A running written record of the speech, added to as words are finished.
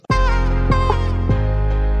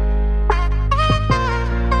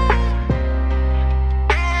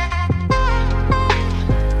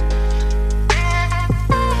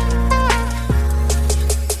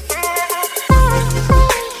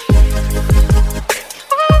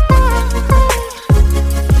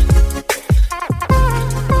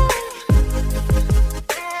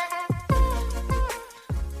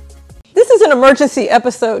emergency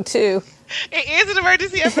episode too. It is an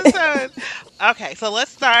emergency episode. Okay, so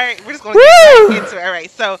let's start. We're just going to get right Woo! into it. All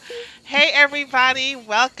right. So, hey, everybody.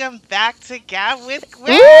 Welcome back to Gab with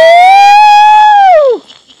Gwen. Woo!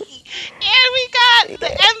 And we got the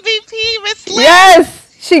MVP, Miss Slim.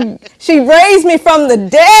 Yes, she raised me from the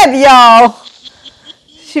dead, y'all.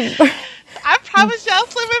 She I promise y'all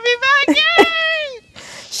Slim will be back. Yay!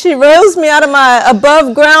 she rose me out of my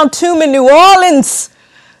above ground tomb in New Orleans.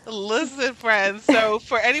 Listen, friends. So,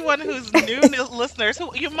 for anyone who's listeners, who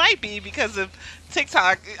you might be because of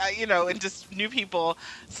TikTok, and just new people,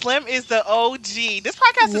 Slim is the OG. This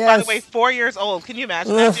podcast is, by the way, Yes. 4 years old. Can you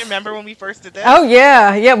imagine that? Ugh. Do you remember when we first did Oh this?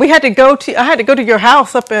 yeah, yeah. We had to go to. I had to go to your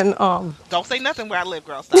house up in. Don't say nothing where I live,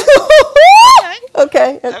 girl. Stop. Okay.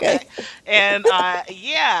 Okay, okay. Okay. And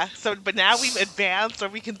yeah. So, but now we've advanced, so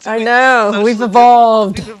we can do I it know. We've socially.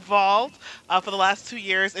 evolved. We've evolved for the last 2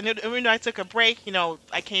 years, and when I took a break,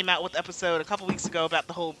 I came out with an episode a couple weeks ago about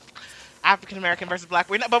the whole African American versus Black.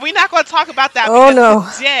 But we're not going to talk about that Oh because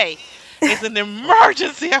no. today is an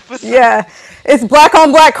emergency episode. Yeah, it's black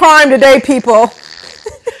on black crime today, people.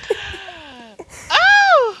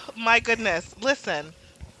 Oh my goodness! Listen,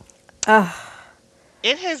 Uh,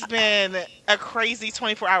 it has been a crazy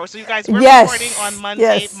 24 hours. So you guys, we're recording on yes,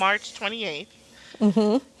 Monday, yes. March 28th.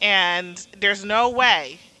 Mhm. And there's no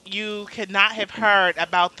way you could not have heard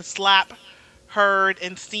about the slap heard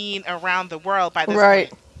and seen around the world by this Right,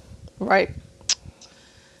 point. right.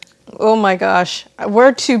 Oh my gosh,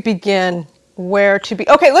 where to begin? Where to be?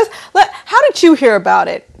 Okay, How did you hear about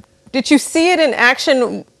it? Did you see it in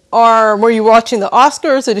action, or were you watching the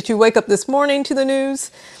Oscars, or did you wake up this morning to the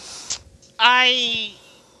news? I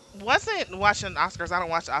wasn't watching the Oscars. I don't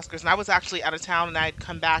watch the Oscars. And I was actually out of town and I'd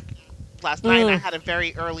come back last night and I Mm. had a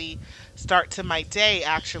very early start to my day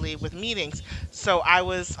actually with meetings. So I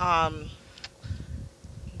was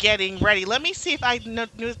getting ready. Let me see if I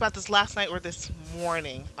knew about this last night or this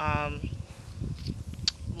morning.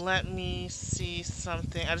 Let me see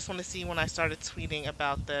something. I just want to see when I started tweeting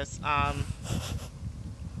about this.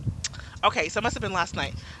 Okay, so it must have been last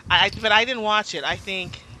night. But I didn't watch it. I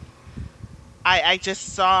think I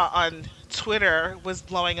just saw on Twitter was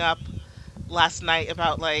blowing up last night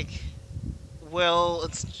about like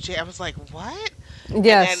I was like, what? And then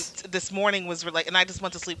Yes. this morning was like, and I just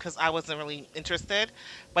went to sleep because I wasn't really interested.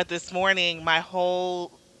 But this morning, my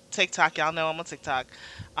whole TikTok, y'all know I'm on TikTok,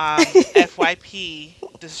 FYP,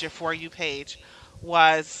 this is your For You page,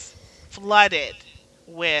 was flooded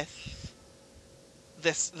with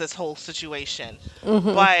this whole situation.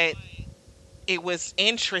 Mhm. But it was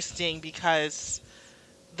interesting because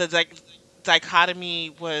the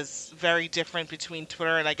dichotomy was very different between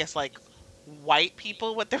Twitter and I guess like white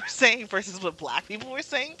people what they were saying versus what black people were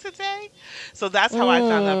saying today. So that's how I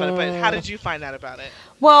found out about it. But how Mm. did you find out about it?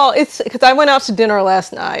 Well, it's because I went out to dinner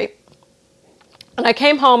last night, and I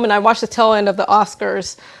came home and I watched the tail end of the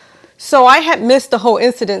Oscars. So I had missed the whole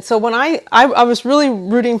incident. So when I was really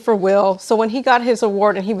rooting for Will. So when he got his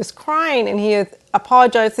award and he was crying and he is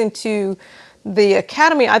apologizing to the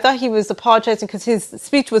Academy, I thought he was apologizing because his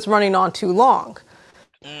speech was running on too long.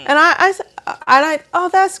 Mm, And oh,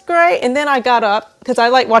 that's great. And then I got up because I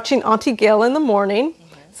like watching Auntie Gail in the morning.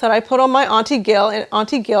 hmm So I put on my Auntie Gail, and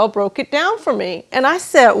Auntie Gail broke it down for me. And I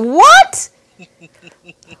said, "What?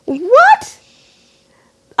 What?"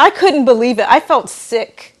 I couldn't believe it. I felt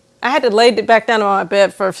sick. I had to lay it back down on my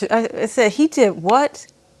bed for a few. I said, "He did what?"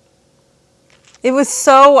 It was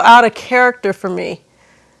so out of character for me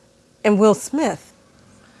and Will Smith.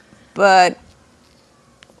 But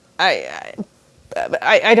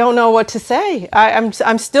I, I don't know what to say.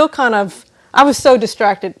 I'm still kind of. I was so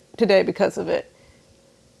distracted today because of it.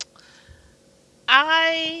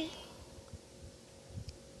 I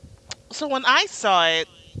so when I saw it,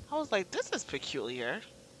 I was like, this is peculiar.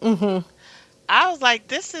 Mhm. I was like,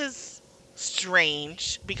 this is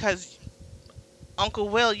strange because Uncle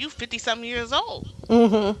Will, you 50 something years old.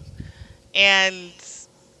 Mhm. And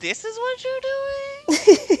this is what you're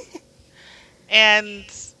doing? And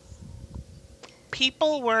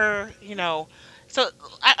people were, so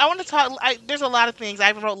I want to talk. There's a lot of things. I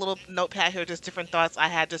even wrote a little notepad here, just different thoughts I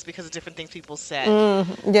had just because of different things people said.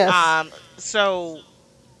 Yes. So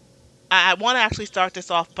I want to actually start this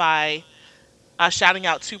off by shouting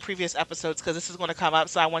out two previous episodes because this is going to come up.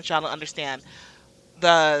 So I want y'all to understand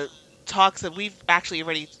the talks that we've actually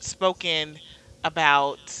already spoken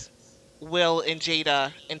about Will and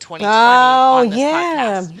Jada in 2020 Oh on this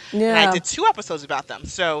yeah. podcast. And I Yeah. did two episodes about them.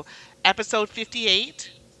 So episode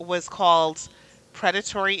 58 was called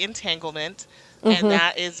Predatory Entanglement, and Mhm.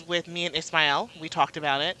 that is with me and Ismael. We talked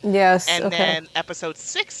about it. Yes. And Okay. then episode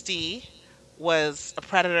 60 was a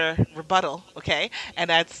Predator rebuttal, okay? And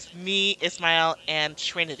that's me, Ismail, and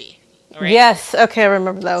Trinity. All right. Yes. Okay, I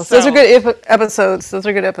remember those. Those are So good episodes. Those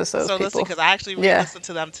are good episodes, so listen, people. because I actually Yeah. re-listened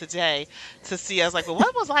to them today to see. I was like, well,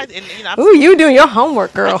 what was I? And Ooh, you doing your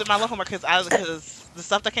homework, I girl. did my little homework because the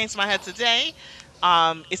stuff that came to my head today,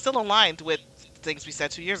 is still aligned with things we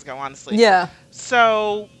said 2 years ago, honestly. Yeah.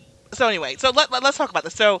 So anyway, so let's talk about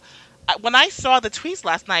this. So when I saw the tweets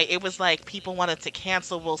last night, it was like people wanted to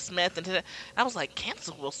cancel Will Smith, and I was like,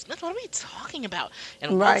 cancel Will Smith? What are we talking about?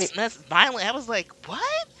 And Will Right. Smith's violent. I was like,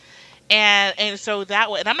 what? And so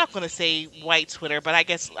that way, and I'm not going to say white Twitter, but I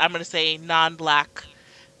guess I'm going to say non-black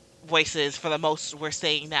voices for the most were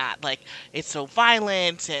saying that, like, it's so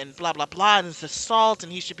violent and blah blah blah, and it's assault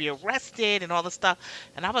and he should be arrested and all this stuff.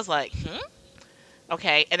 And I was like,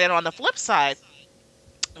 okay. And then on the flip side,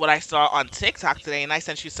 what I saw on TikTok today, and I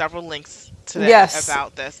sent you several links today Yes.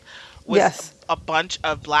 about this, was Yes. a bunch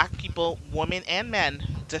of black people, women and men,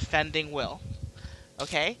 defending Will.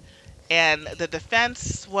 Okay. And the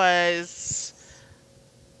defense was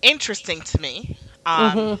interesting to me.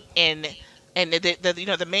 And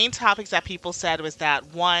the main topics that people said was that,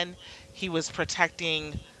 one, he was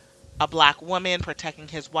protecting a black woman, protecting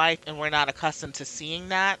his wife, and we're not accustomed to seeing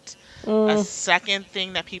that. A second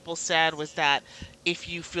thing that people said was that if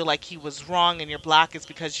you feel like he was wrong and you're black, it's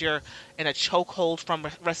because you're in a chokehold from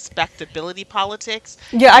respectability politics,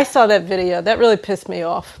 Yeah, I saw that video. That really pissed me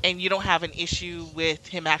off. and you don't have an issue with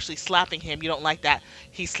him actually slapping him. You don't like that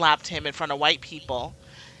he slapped him in front of white people.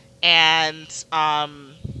 And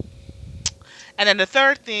um and then the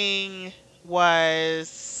third thing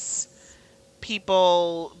was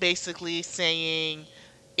people basically saying,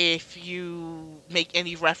 if you make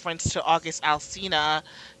any reference to August Alsina,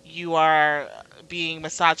 you are being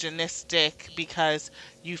misogynistic because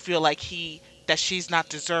you feel like that she's not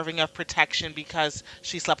deserving of protection because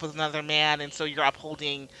she slept with another man, and so you're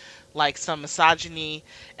upholding like some misogyny.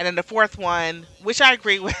 And then the fourth one, which I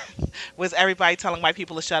agree with, was everybody telling white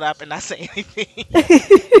people to shut up and not say anything.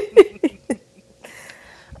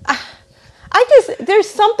 I just there's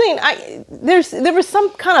something there was some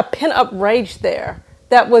kind of pent up rage there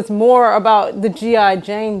that was more about the GI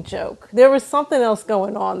Jane joke. There was something else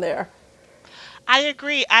going on there. I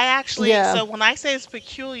agree. I actually, Yeah. so when I say it's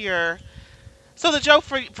peculiar, so the joke,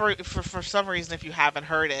 for some reason, if you haven't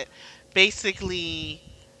heard it, basically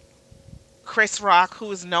Chris Rock,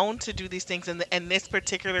 who is known to do these things in this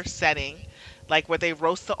particular setting, like where they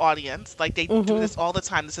roast the audience, like they do this all the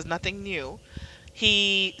time. This is nothing new.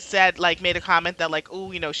 He said, like, made a comment that, like,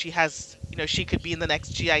 oh, she could be in the next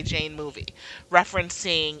GI Jane movie,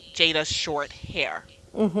 referencing Jada's short hair.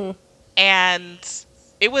 And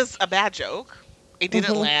it was a bad joke. It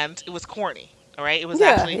didn't land. It was corny. All right. It was Yeah,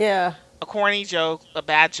 actually yeah. a corny joke, a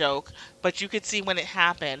bad joke. But you could see when it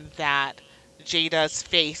happened that Jada's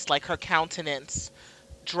face, like her countenance,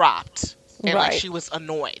 dropped, and like Right. she was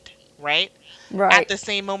annoyed. Right. At Right. the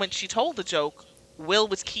same moment she told the joke, Will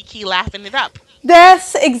was kiki laughing it up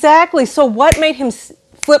That's exactly. So what made him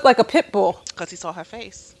flip like a pit bull? because he saw her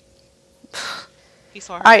face. He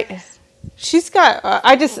saw her I face. she's got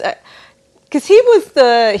I just because he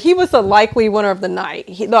was the likely winner of the night.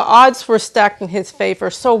 The odds were stacked in his favor.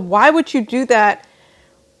 So why would you do that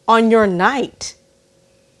on your night?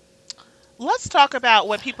 Let's talk about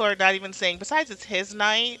what people are not even saying. Besides, it's his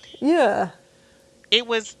night. Yeah. It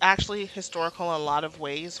was actually historical in a lot of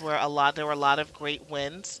ways, where there were a lot of great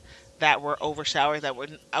wins that were overshadowed,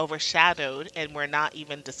 and we're not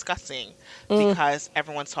even discussing because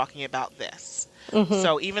everyone's talking about this.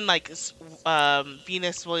 So even like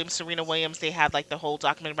Venus Williams, Serena Williams, they had like the whole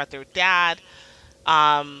documentary about their dad.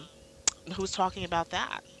 Um, who's talking about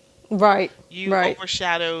that? Right. You Right.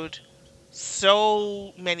 overshadowed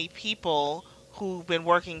so many people who've been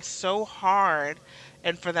working so hard,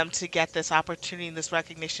 and for them to get this opportunity, this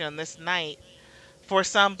recognition on this night for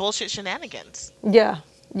some bullshit shenanigans. Yeah.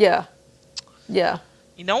 Yeah. Yeah.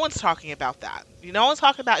 No one's talking about that. No one's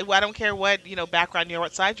talking about, well, I don't care what, background you're,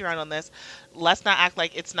 what side you're on this. Let's not act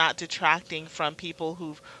like it's not detracting from people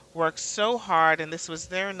who've worked so hard and this was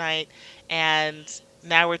their night, and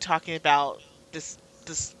now we're talking about this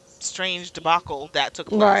strange debacle that took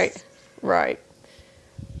Right. place. Right.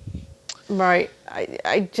 Right.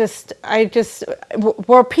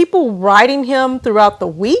 Were people writing him throughout the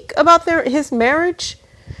week about his marriage?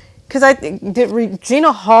 Because did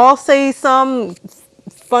Regina Hall say some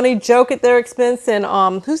funny joke at their expense? And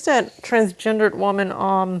who's that transgendered woman?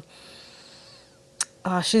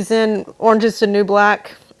 She's in Orange Is the New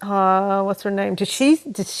Black. What's her name? Did she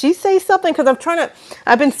say something? Because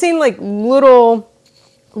I've been seeing like little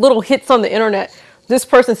hits on the internet. This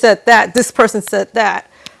person said that. This person said that.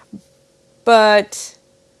 but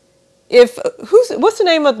if what's the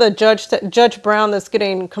name of the Judge Brown that's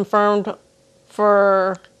getting confirmed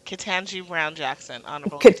for Ketanji Brown Jackson,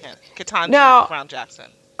 Honorable could Ketanji now Brown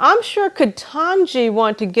Jackson. I'm sure Katanji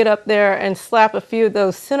wanted to get up there and slap a few of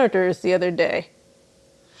those senators the other day,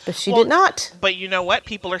 but she Well, did not. but you know what?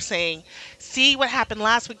 People are saying, see what happened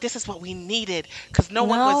last week? This is what we needed because no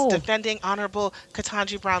one was No. defending Honorable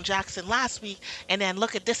Ketanji Brown Jackson last week. And then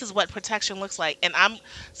look at this is what protection looks like. And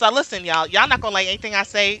so listen, y'all. Y'all not gonna like anything I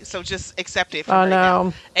say, so just accept it for Oh right now.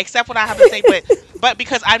 no. Accept what I have to say, but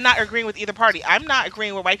because I'm not agreeing with either party, I'm not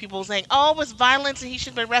agreeing with white people saying, oh, it was violence and he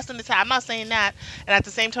should be arrested in the time. I'm not saying that. And at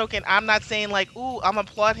the same token, I'm not saying like, ooh, I'm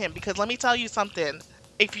applaud him because let me tell you something.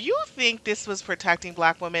 If you think this was protecting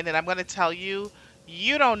black women, then I'm going to tell you,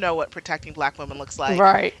 you don't know what protecting black women looks like.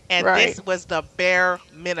 Right. And Right. this was the bare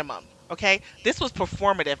minimum. Okay, this was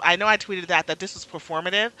performative. I know I tweeted that this was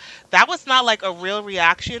performative. That was not like a real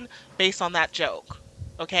reaction based on that joke.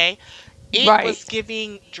 Okay, it was Right.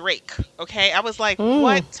 giving Drake. Okay, I was like, Mm.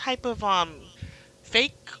 what type of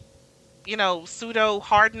fake, pseudo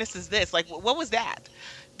hardness is this? Like, what was that?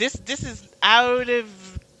 This is out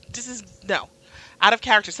of this is no out of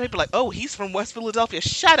character. Some people are like, oh, he's from West Philadelphia.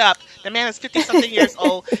 Shut up. The man is 50 something years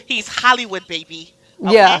old. He's Hollywood, baby.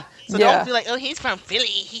 Yeah. Okay? So don't Yeah. be like, oh, he's from Philly.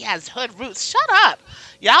 He has hood roots. Shut up.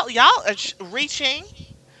 Y'all are reaching.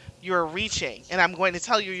 You're reaching. And I'm going to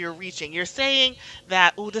tell you you're reaching. You're saying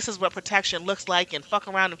that, oh, this is what protection looks like and fuck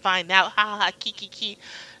around and find out. Ha ha ha, kiki.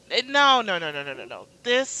 No, no, no, no, no, no, no.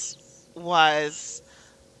 This was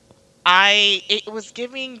it was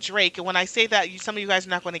giving Drake, and when I say that, some of you guys are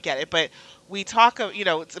not going to get it, but we talk of,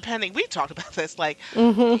 it's depending. We've talked about this. Like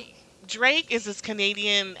Mhm. Drake is this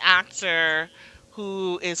Canadian actor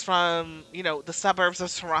who is from the suburbs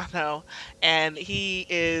of Toronto, and he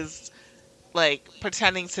is like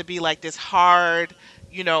pretending to be like this hard,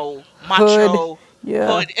 Hood. macho Yeah.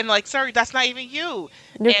 hood, and like, sorry, that's not even you,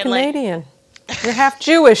 You're and like Canadian. You're half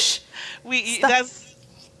Jewish. we Stop. that's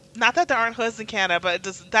not that there aren't hoods in Canada, but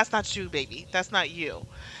that's not you, baby. That's not you.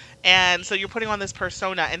 And so you're putting on this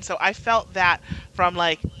persona, and so I felt that from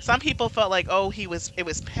like some people felt like, oh, it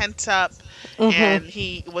was pent up Mhm. and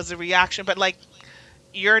he was a reaction, but like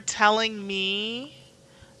you're telling me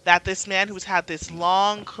that this man who's had this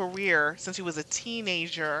long career since he was a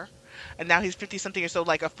teenager and now he's 50 something years old,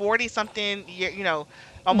 like a 40 something year,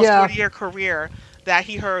 almost Yeah. 40-year career, that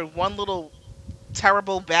he heard one little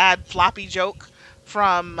terrible bad floppy joke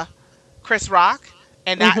from Chris Rock,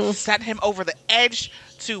 and that Mhm. sent him over the edge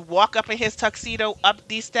to walk up in his tuxedo up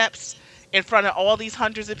these steps in front of all these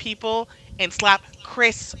hundreds of people and slap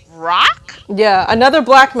Chris Rock. Yeah. Another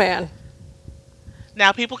black man.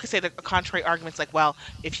 Now, people could say the contrary arguments, like, well,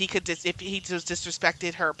 if he just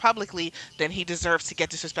disrespected her publicly, then he deserves to get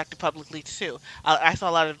disrespected publicly too. I saw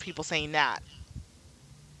a lot of people saying that.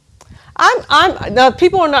 I'm the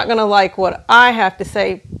people are not going to like what I have to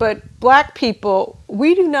say, but black people,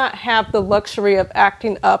 we do not have the luxury of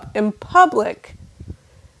acting up in public.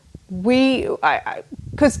 We,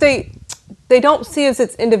 because they don't see us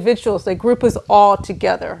as individuals. They group us all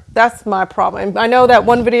together. That's my problem. And I know that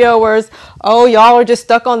one video where it's, oh, y'all are just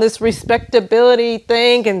stuck on this respectability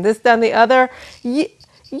thing and this, that, and the other.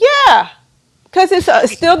 Yeah, because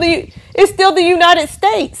it's still the United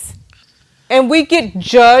States, and we get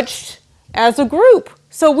judged as a group.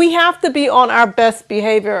 So we have to be on our best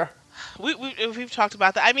behavior. We've talked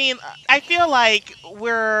about that. I mean, I feel like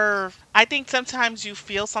I think sometimes you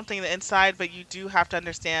feel something on the inside, but you do have to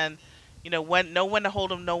understand, when know when to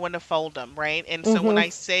hold them, know when to fold them, right? And so when Hmm. I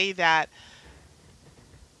say that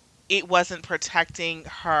it wasn't protecting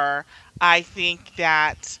her, I think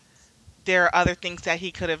that there are other things that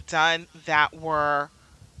he could have done that were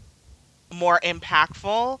more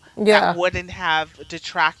impactful, that Yeah. wouldn't have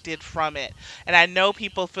detracted from it. And I know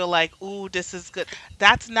people feel like, "Ooh, this is good."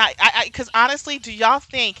 That's not because honestly, do y'all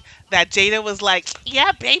think that Jada was like,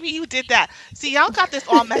 "Yeah, baby, you did that"? See, y'all got this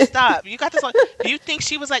all messed up. You got this all. Do you think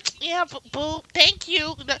she was like, "Yeah, boo, thank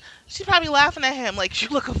you"? She's probably laughing at him like, "You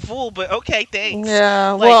look a fool, but okay, thanks."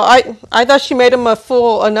 Yeah. Like, Well, I thought she made him a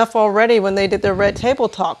fool enough already when they did the red table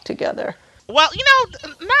talk together. well,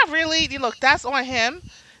 not really. Look, that's on him.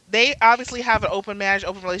 They obviously have an open marriage,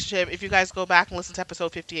 open relationship. If you guys go back and listen to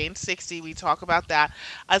episode 58 and 60, we talk about that.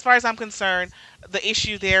 As far as I'm concerned, the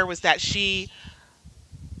issue there was that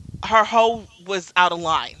her hoe was out of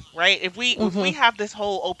line, right? If we Hmm. have this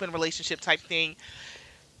whole open relationship type thing,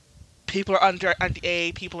 people are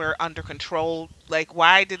people are under control. Like,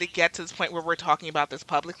 why did it get to this point where we're talking about this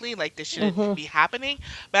publicly? Like, this shouldn't Hmm. be happening.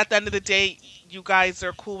 But at the end of the day, you guys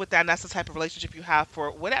are cool with that, and that's the type of relationship you have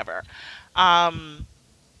for whatever. Um,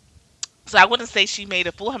 So I wouldn't say she made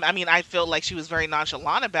a fool of him. I mean, I felt like she was very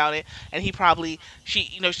nonchalant about it, and he probably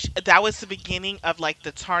that was the beginning of like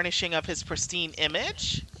the tarnishing of his pristine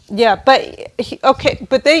image. Yeah, but okay,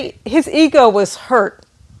 but his ego was hurt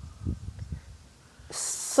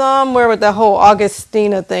somewhere with the whole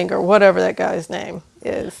Augustina thing or whatever that guy's name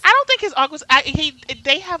is. I don't think his August.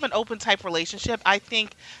 They have an open type relationship. I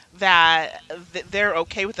think that they're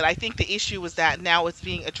okay with it. I think the issue is that now it's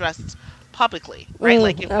being addressed publicly, right?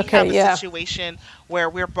 Like if we Okay, have a yeah. situation where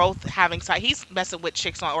we're both having side, he's messing with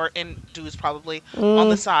chicks on or in dudes probably on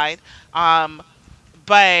the side,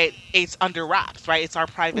 but it's under wraps, right? It's our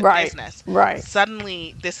private Right, business. right.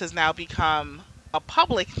 Suddenly, this has now become a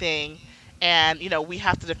public thing, and we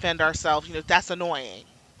have to defend ourselves. That's annoying.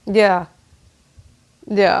 Yeah,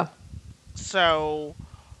 yeah, So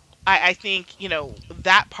I think,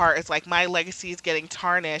 that part is like my legacy is getting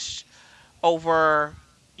tarnished over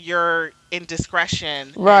your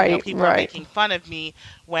indiscretion, and right, people are right. making fun of me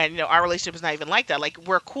when our relationship is not even like that. Like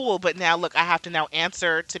we're cool, but now look, I have to now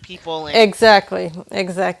answer to people and Exactly,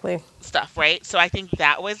 exactly. stuff, right? So I think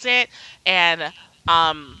that was it. And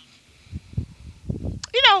um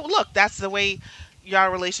look, that's the way your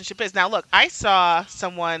relationship is. Now look, I saw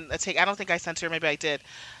someone take, I don't think I sent her, maybe I did,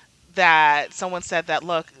 that someone said that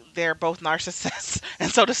look, they're both narcissists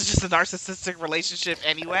and so this is just a narcissistic relationship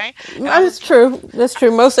anyway. And I That's was true. That's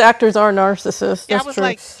true. Most actors are narcissists. yeah, I That's was true.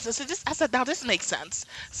 like, so this, I said, now this makes sense.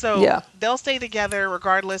 So Yeah. they'll stay together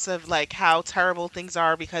regardless of like how terrible things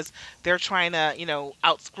are because they're trying to,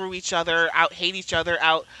 out screw each other, out hate each other,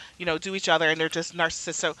 out, do each other, and they're just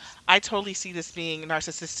narcissists. So I totally see this being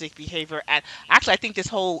narcissistic behavior. And actually, I think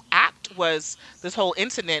this whole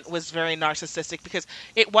incident was very narcissistic because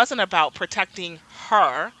it wasn't about protecting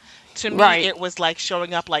her. To me, Right. it was like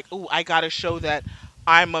showing up like, oh, I gotta show that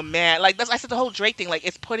I'm a man. Like that's I said the whole Drake thing. Like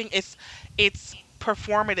it's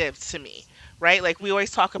performative to me, right? Like we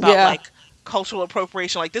always talk about Yeah. like cultural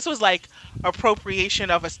appropriation. Like this was like appropriation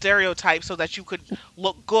of a stereotype so that you could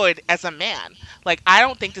look good as a man. Like I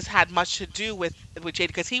don't think this had much to do with Jada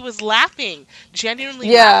because he was laughing, genuinely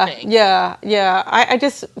Yeah. laughing. Yeah. Yeah. I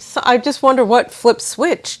just wonder what flip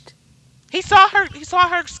switched. He saw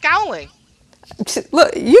her scowling.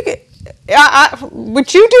 Look, you get.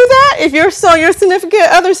 Would you do that if you saw your significant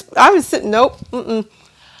others? I would sit. Nope. Mm-mm.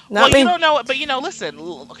 Well, Not you me. don't know it, but listen.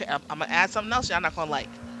 Okay, I'm gonna add something else y'all not gonna like.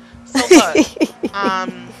 So look,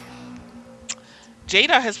 um,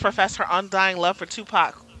 Jada has professed her undying love for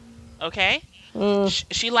Tupac. Okay,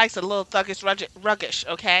 she likes a little thuggish, ruggish.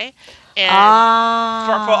 Okay, and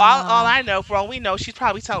for all Ah. I know, for all we know, she's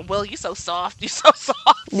probably telling Will, "You so soft, you so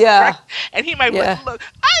soft," right? Yeah. And he might be like, Yeah. "Look,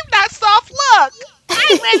 I'm not soft. Look,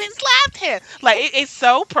 I went and slapped him." Like it's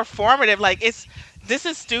so performative. Like this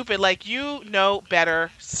is stupid. Like you know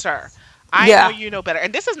better, sir. I know Yeah. you know better.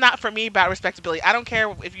 And this is not for me about respectability. I don't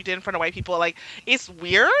care if you did in front of white people. Like it's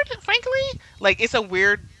weird, frankly. Like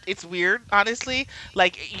it's weird, honestly.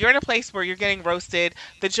 Like you're in a place where you're getting roasted.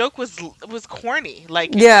 The joke was corny.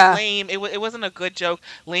 Like it was Yeah. lame. It wasn't a good joke.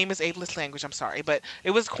 Lame is ableist language. I'm sorry, but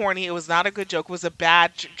it was corny. It was not a good joke. It was a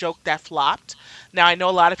bad joke that flopped. Now I know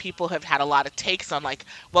a lot of people have had a lot of takes on like,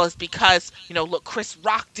 well, it's because look, Chris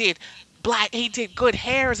Rock did he did Good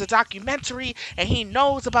Hair as a documentary and he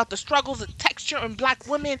knows about the struggles of texture in black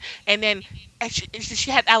women, and then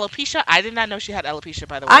she had alopecia. I did not know she had alopecia,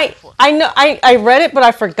 by the way, I before. I know I read it, but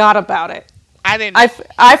I forgot about it. I didn't I, know. f-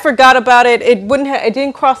 I forgot about it. It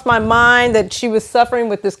didn't cross my mind that she was suffering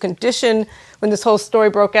with this condition when this whole story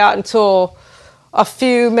broke out until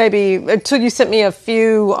until you sent me a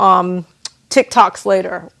few TikToks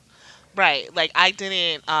later. Right, like I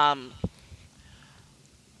didn't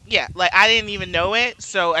yeah, like I didn't even know it,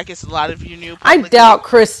 so I guess a lot of you knew publicly.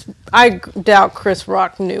 I doubt Chris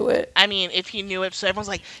Rock knew it. I mean, if he knew it, so everyone's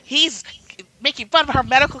like, he's making fun of her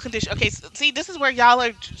medical condition. Okay, so, see, this is where y'all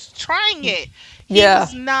are just trying it. He Yeah.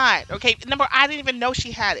 was not. Okay, number, I didn't even know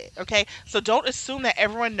she had it. Okay, so don't assume that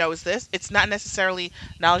everyone knows this. It's not necessarily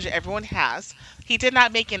knowledge that everyone has. He did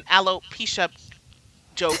not make an alopecia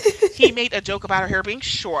joke. He made a joke about her hair being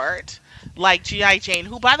short, like G.I. Jane,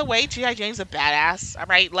 who, by the way, G.I. Jane's a badass. All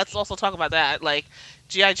right, let's also talk about that. Like,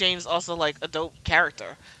 G.I. Jane's also like a dope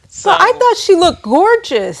character. But I So thought she looked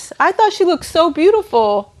gorgeous. I thought she looked so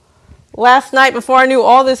beautiful last night before I knew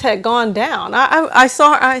all this had gone down. I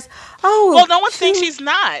saw her eyes. Oh, well, no one's saying she, she's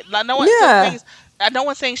not. No one. So the thing yeah, is, no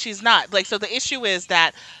one's saying she's not. Like, so the issue is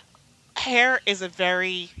that hair is a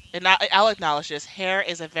very, and I'll acknowledge this. Hair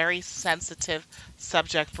is a very sensitive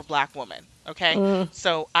subject for Black women. Okay,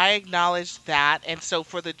 so I acknowledge that, and so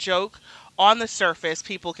for the joke, on the surface,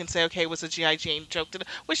 people can say, okay, it was a G.I. Jane joke,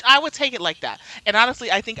 which I would take it like that. And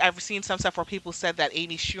honestly, I think I've seen some stuff where people said that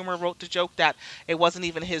Amy Schumer wrote the joke, that it wasn't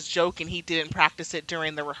even his joke and he didn't practice it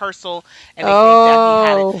during the rehearsal, and they think that he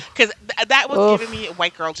had it. Oh, Because that was giving oof. me a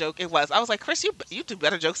white girl joke. It was. I was like, Chris, you do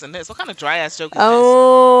better jokes than this. What kind of dry ass joke is this?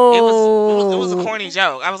 It was a Oh. corny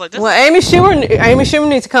joke. I was like, this Well, is. Amy Schumer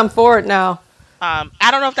needs to come forward now.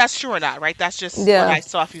 I don't know if that's true or not, right? That's just what Yeah. I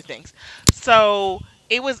saw a few things. So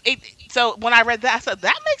it was it. So when I read that, I said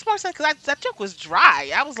that makes more sense because that joke was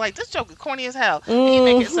dry. I was like, this joke is corny as hell. And you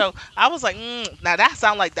make it Mm. so. I was like, now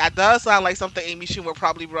that does sound like something Amy Schumer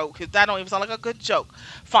probably wrote because that don't even sound like a good joke.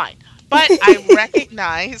 Fine, but I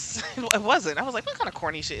recognize it wasn't. I was like, what kind of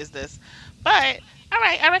corny shit is this? But all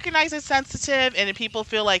right, I recognize it's sensitive, and people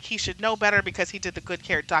feel like he should know better because he did the Good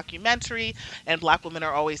Care documentary, and Black women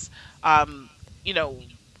are always um, you know,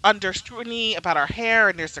 under scrutiny about our hair,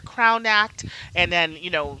 and there's the Crown Act, and then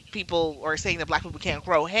people are saying that black people can't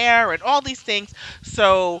grow hair and all these things.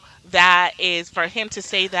 So that is for him to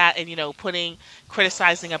say that, and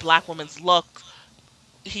criticizing a black woman's look,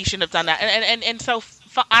 he shouldn't have done that. And so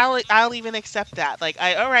I'll even accept that. Like,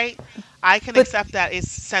 all right, I can But accept that it's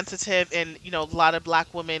sensitive, and a lot of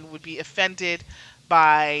black women would be offended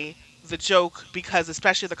by the joke because,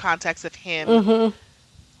 especially the context of him hmm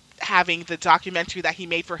having the documentary that he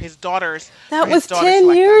made for his daughters, that his was daughters to 10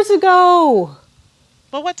 like that. years ago.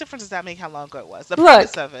 But what difference does that make how long ago it was? The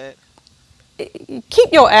premise Look, of it.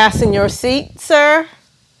 keep your ass in your seat, sir.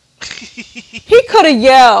 He He could have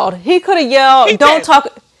yelled. He could have yelled. Don't did. talk.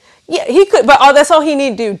 Yeah, he could, but that's all he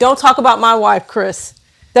need to do. Don't talk about my wife, Chris.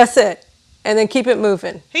 That's it. And then keep it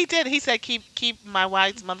moving. He did. He said, "Keep my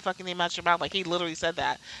wife's motherfucking name out your mouth." Like, he literally said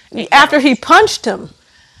that in After he cameras. punched him.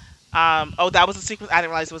 Oh, that was the sequence. I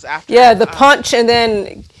didn't realize it was Yeah, after. the punch, and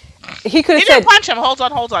then he could He have didn't said, punch him. Hold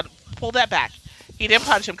on, hold on. Pull that back. He didn't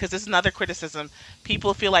punch him because this is another criticism.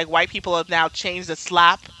 People feel like white people have now changed the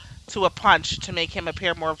slap to a punch to make him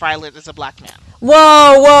appear more violent as a black man.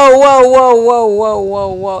 whoa, whoa, whoa, whoa, whoa, whoa, whoa,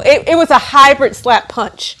 whoa. It was a hybrid slap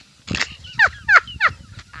punch.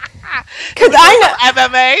 It Cause was I some know.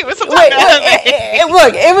 MMA. It was some type Wait, of wait, MMA.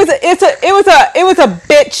 look, it was a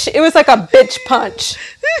bitch. It was like a bitch punch.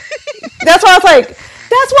 That's why I was like,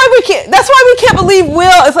 that's why we can't believe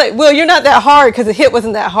Will. It's like, Will, you're not that hard because the hit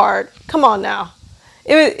wasn't that hard. Come on now.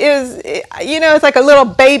 It's like a little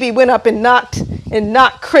baby went up and knocked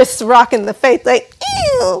Chris Rock in the face. Like,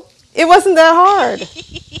 ew. It wasn't that hard.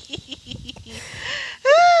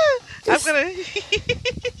 I'm Just, gonna.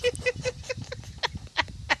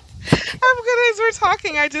 As we're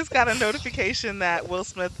talking, I just got a notification that Will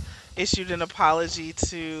Smith issued an apology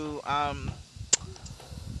to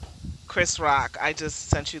Chris Rock. I just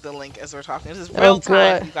sent you the link as we're talking. This is oh, real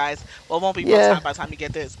time, good. you guys. Well, it won't be real Yeah. time by the time you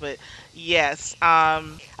get this, but yes.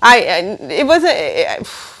 It wasn't.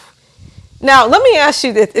 Now, let me ask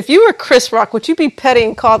you this. If you were Chris Rock, would you be petty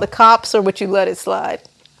and call the cops, or would you let it slide?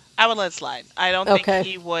 I would let it slide. I don't think Okay.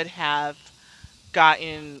 he would have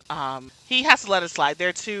gotten. He has to let it slide.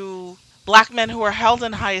 They're two black men who are held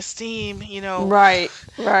in high esteem. Right.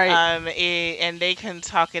 Right. And they can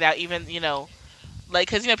talk it out. Even like,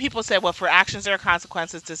 because people say, well, for actions there are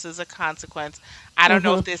consequences. This is a consequence. I don't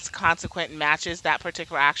know Mm-hmm. if this consequence matches that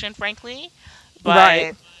particular action, frankly, Right.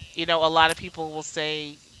 but a lot of people will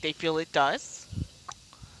say they feel it does.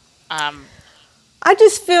 Um, I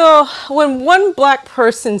just feel when one black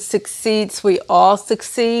person succeeds, we all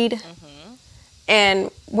succeed. mhm.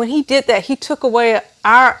 And when he did that, he took away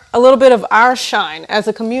a little bit of our shine as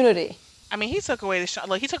a community. I mean, he took away the shine.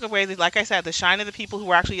 Like, he took away like I said, the shine of the people who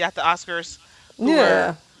were actually at the Oscars, who were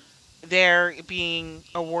Yeah. there being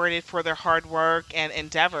awarded for their hard work and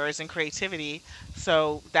endeavors and creativity.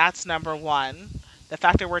 So that's number one. The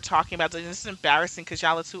fact that we're talking about this is embarrassing because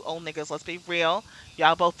y'all are two old niggas. Let's be real.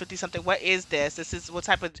 Y'all both 50 something. What is this? This is what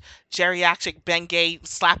type of geriatric Bengay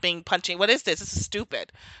slapping, punching? What is this? This is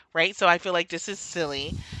stupid. Right? So I feel like this is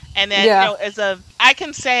silly. And then, Yeah. I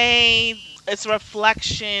can say it's a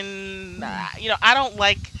reflection. I don't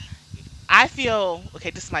like, I feel,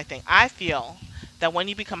 okay, this is my thing. I feel that when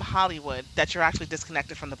you become Hollywood, that you're actually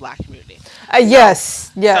disconnected from the black community. So,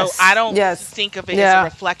 Yes. so I Yes. don't Yes. think of it as a Yeah.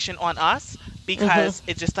 reflection on us Mm-hmm. because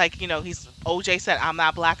it's just like, he's OJ said, I'm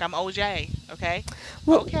not black, I'm OJ. Okay?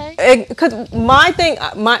 Well, Okay. because my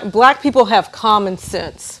black people have common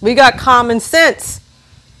sense. We got common sense.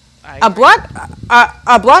 I A agree. black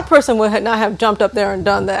a black person would not have jumped up there and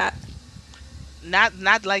done that.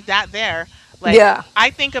 Not like that there. Like, Yeah.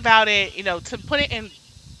 I think about it, to put it in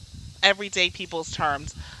everyday people's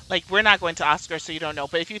terms. Like, we're not going to Oscars, so you don't know.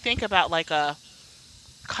 But if you think about like a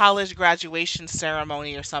college graduation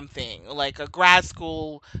ceremony or something, like a grad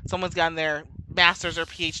school, someone's gotten their master's or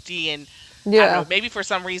PhD, and I don't know, Yeah. maybe for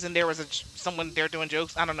some reason there was someone there doing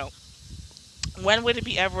jokes. I don't know. When would it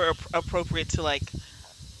be ever appropriate to like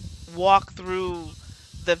walk through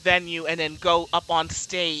the venue and then go up on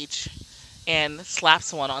stage and slap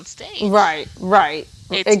someone on stage? Right. Right.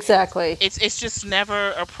 It's Exactly. it's just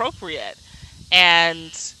never appropriate.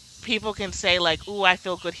 And people can say like, "Ooh, I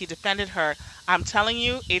feel good he defended her." I'm telling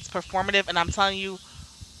you, it's performative, and I'm telling you,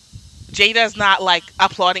 Jada's not like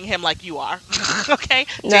applauding him like you are. Okay?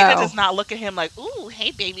 Jada No. does not look at him like, "Ooh,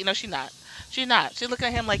 hey baby." No, she's not. She's not. She's looking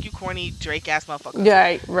at him like you corny Drake ass motherfucker.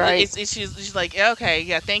 Right. Right. She's like, "Yeah, okay,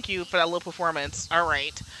 yeah, thank you for that little performance. All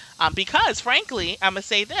right." Because frankly, I'm gonna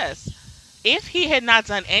say this: if he had not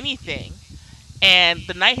done anything and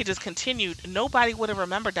the night had just continued, nobody would have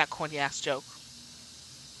remembered that corny ass joke.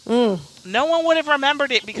 Mm. No one would have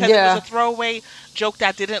remembered it because it was a Yeah. throwaway joke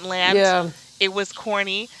that didn't land. Yeah. It was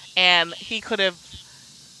corny, and he could have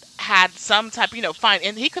had some type, fine.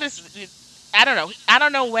 And he could have, I don't know. I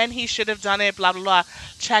don't know when he should have done it, blah, blah, blah.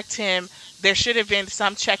 Checked him. There should have been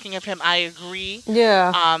some checking of him. I agree.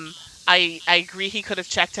 Yeah. Um, I agree he could have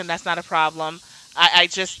checked him. That's not a problem. I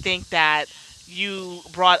just think that you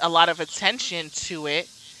brought a lot of attention to it,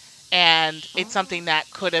 and it's something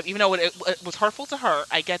that could have, even though it was hurtful to her,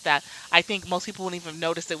 I get that. I think most people wouldn't even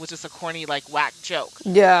notice it was just a corny, like, whack joke.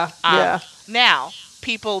 Yeah. Um, Yeah. Now,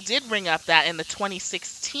 people did bring up that in the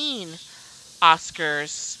 2016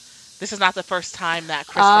 Oscars, this is not the first time that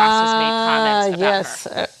Chris Rock has made comments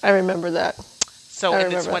about her. Yes. I remember that. So I in the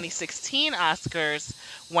remember that. 2016 Oscars,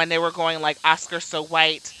 when they were going like Oscar so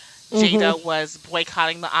white, Mhm. Jada was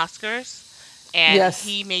boycotting the Oscars, and Yes.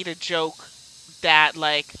 he made a joke that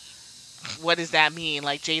like, what does that mean?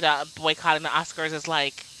 Like Jada boycotting the Oscars is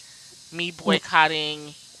like me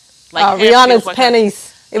boycotting, like him still Rihanna's boycotting.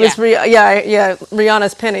 pennies. It Yeah, was yeah,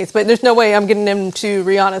 Rihanna's pennies. But there's no way I'm getting into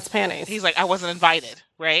Rihanna's pennies. he's like, I wasn't invited,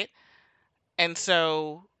 right? And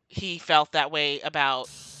so he felt that way about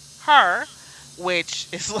her, which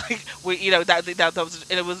is like, that was,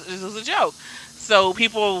 it was a joke. So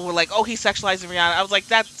people were like, "Oh, he's sexualizing Rihanna." I was like,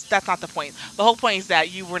 "That's not the point. The whole point is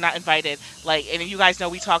that you were not invited." Like, and you guys know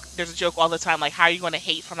we talk. There's a joke all the time, like, "How are you going to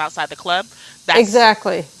hate from outside the club?" That's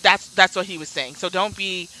Exactly. that's what he was saying. So don't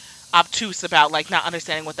be obtuse about like not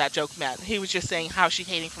understanding what that joke meant. He was just saying how she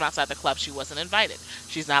hating from outside the club. She wasn't invited.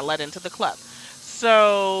 She's not let into the club.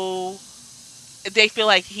 So they feel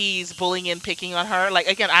like he's bullying and picking on her. Like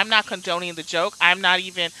again, I'm not condoning the joke. I'm not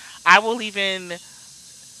even. I will even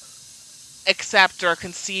accept or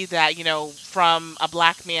concede that from a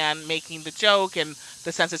black man making the joke and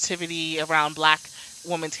the sensitivity around black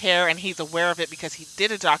woman's hair, and he's aware of it because he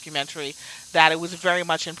did a documentary, that it was very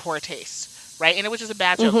much in poor taste, right? And it was just a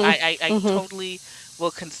bad joke. Mhm. I Mhm. totally will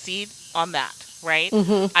concede on that, right?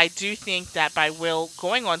 Mhm. I do think that by Will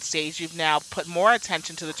going on stage, you've now put more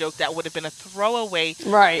attention to the joke that would have been a throwaway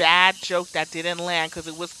Right. bad joke that didn't land because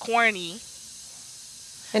it was corny.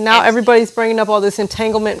 And now And everybody's bringing up all this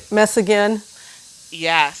entanglement mess again.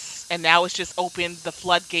 yes, and now it's just opened the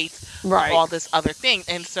floodgates of Right. all this other thing.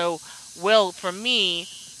 And so, Will, for me,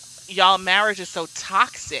 y'all marriage is so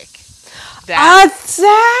toxic that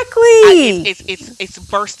Exactly. it's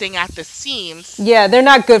bursting at the seams, Yeah, they're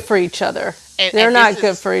not good for each other. They're and this not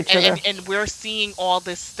good is for each other. and we're seeing all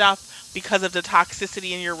this stuff because of the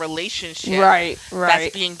toxicity in your relationship Right. that's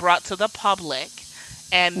Right. being brought to the public.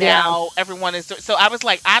 And Yeah. now everyone is so I was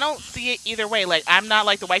like, I don't see it either way. Like I'm not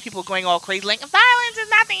like the white people going all crazy like violence is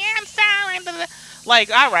not the answer and blah, blah, blah.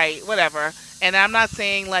 Like all right, whatever. And I'm not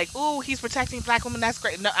saying like, ooh, he's protecting black women, that's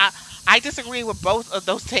great. No, I disagree with both of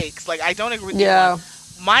those takes. Like I don't agree with either one.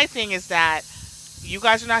 Yeah. My thing is that you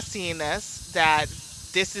guys are not seeing this, that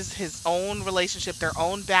this is his own relationship, their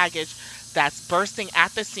own baggage that's bursting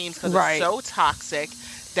at the seams because it's Right. so toxic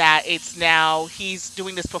that it's now he's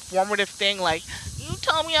doing this performative thing like, you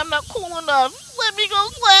told me I'm not cool enough, let me go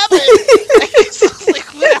slap it. Like, it's just like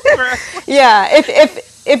whatever. Yeah.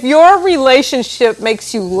 If your relationship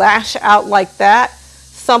makes you lash out like that,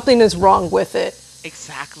 something is wrong with it.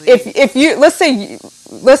 Exactly. If you let's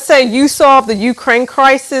say you solve the Ukraine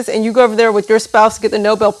crisis and you go over there with your spouse to get the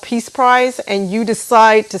Nobel Peace Prize and you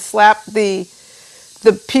decide to slap the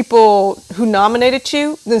people who nominated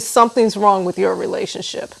you, then something's wrong with your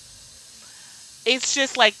relationship. It's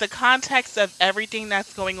just like the context of everything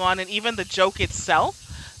that's going on, and even the joke itself.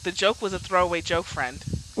 The joke was a throwaway joke, friend.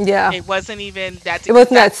 Yeah. It wasn't even that. It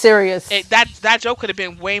wasn't that serious. That joke could have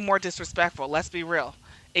been way more disrespectful. Let's be real.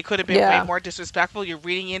 It could have been way Yeah. more disrespectful. You're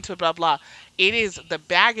reading into it, blah blah. It is the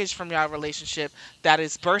baggage from your relationship that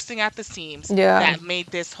is bursting at the seams Yeah. that made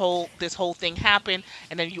this whole thing happen.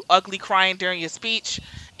 And then you ugly crying during your speech,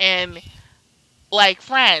 and like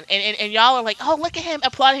friend, and y'all are like, oh look at him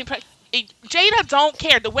applauding him. Jada don't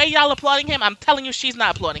care. The way y'all applauding him, I'm telling you, she's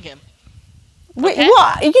not applauding him. Okay?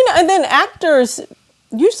 Well, and then actors,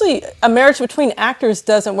 usually a marriage between actors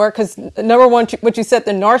doesn't work because number one, what you said,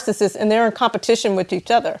 the narcissist, and they're in competition with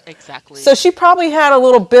each other. Exactly. So she probably had a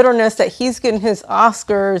little bitterness that he's getting his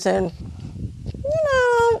Oscars, and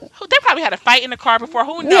you They probably had a fight in the car before.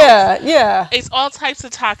 Who knows? yeah, yeah, It's all types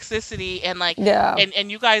of toxicity, and like, yeah,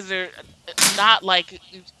 and you guys are not like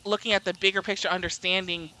looking at the bigger picture,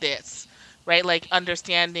 understanding this, right? Like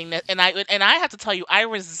understanding that, and I have to tell you, I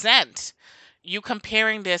resent you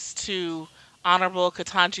comparing this to Honorable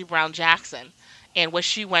Ketanji Brown Jackson and what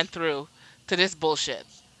she went through to this bullshit.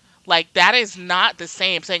 Like that is not the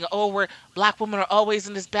same. Saying, "Oh, we're black women are always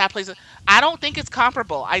in this bad place." I don't think it's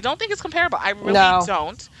comparable. I don't think it's comparable. I really no,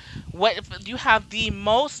 don't. What if you have the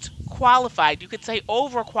most qualified? You could say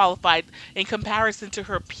overqualified in comparison to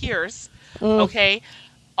her peers. Okay,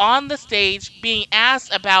 on the stage being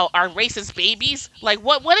asked about our racist babies. Like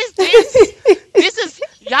what is this? This is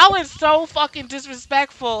y'all are so fucking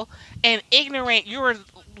disrespectful and ignorant. You're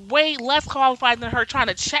way less qualified than her trying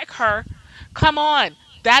to check her. Come on.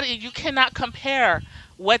 You cannot compare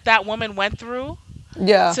what that woman went through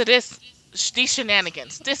yeah, to these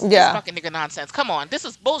shenanigans. This yeah. fucking nigga nonsense. Come on. This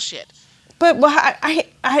is bullshit. But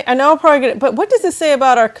I know I'm probably gonna, but what does it say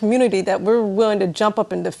about our community that we're willing to jump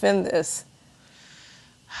up and defend this?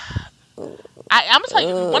 I'm gonna tell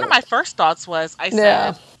you, one of my first thoughts was I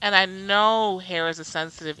Yeah. said, and I know hair is a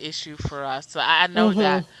sensitive issue for us, so I know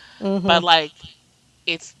that, but like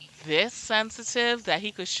it's this sensitive that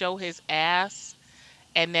he could show his ass,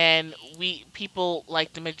 and then we people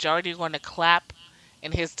like the majority are going to clap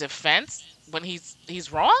in his defense when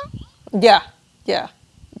he's wrong. Yeah, yeah,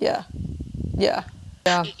 yeah, yeah,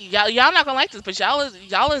 yeah. Y'all not gonna like this, but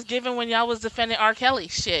y'all is giving when y'all was defending R. Kelly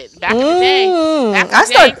shit back in the day. Back in the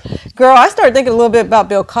day, I started thinking a little bit about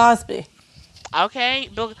Bill Cosby. okay,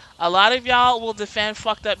 Bill, a lot of y'all will defend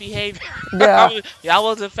fucked up behavior. Yeah, Y'all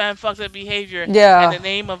will defend fucked up behavior in yeah, the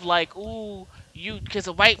name of like, ooh, you, because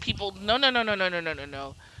of white people. No, no, no, no, no, no, no, no,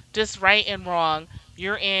 no. Just right and wrong.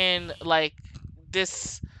 You're in like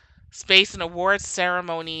this space and awards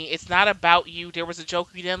ceremony. It's not about you. There was a joke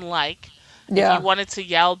you didn't like. If you yeah. wanted to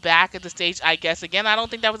yell back at the stage, I guess again, I don't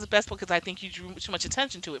think that was the best one because I think you drew too much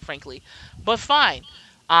attention to it, frankly. But fine.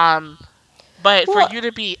 Um, but for Well, you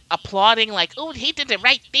to be applauding, like, oh, he did the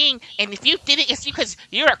right thing, and if you did it, it's because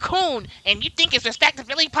you're a coon, and you think it's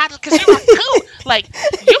respectability positive because you're a coon. Like,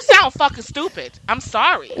 you sound fucking stupid. I'm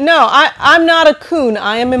sorry. no, I'm not a coon.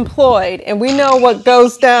 I am employed, and we know what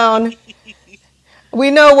goes down. We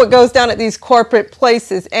know what goes down at these corporate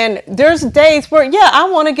places, and there's days where, yeah, I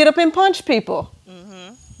want to get up and punch people,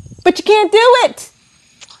 Hmm. but you can't do it.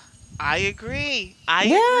 I agree. I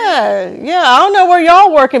agree. Yeah, yeah. I don't know where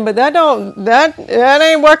y'all working, but that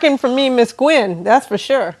ain't working for me, Miss Gwen. That's for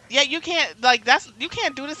sure. Yeah, you can't like you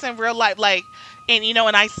can't do this in real life. Like, and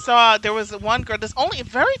and I saw there was one girl. There's only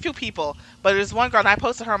very few people, but there's one girl, and I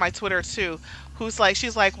posted her on my Twitter too, who's like,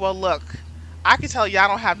 she's like, well, look, I can tell you, I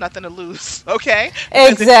don't have nothing to lose, okay?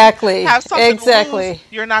 Because if you Exactly. have something to lose, Exactly.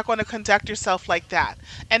 you're not going to conduct yourself like that,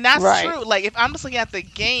 and that's Right. true. Like, if I'm just looking at the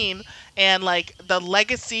game and like the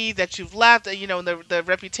legacy that you've left, the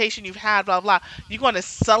reputation you've had, blah blah, you're going to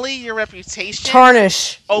sully your reputation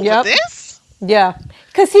Tarnish. over Yep. this? Yeah,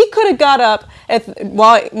 because he could have got up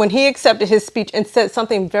when he accepted his speech and said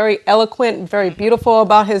something very eloquent, very beautiful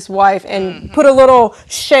about his wife, and put a little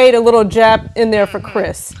shade, a little jab in there for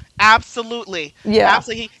Chris. Absolutely, Yeah,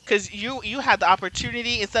 absolutely. Because you had the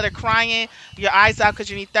opportunity, instead of crying your eyes out because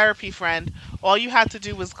you need therapy, friend. All you had to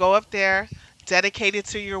do was go up there, dedicate it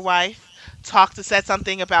to your wife, said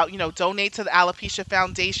something about donate to the Alopecia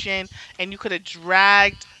Foundation, and you could have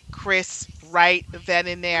dragged Chris right then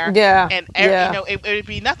and there, yeah, and yeah. it would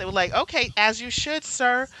be nothing. It was like, okay, as you should,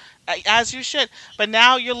 sir, as you should. But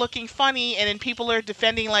now you're looking funny, and then people are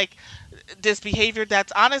defending like this behavior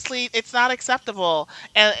that's honestly it's not acceptable,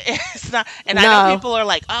 and it's not. And I know No. people are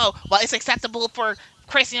like, oh, well, it's acceptable for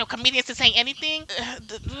Chris, comedians to say anything.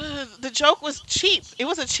 The joke was cheap. It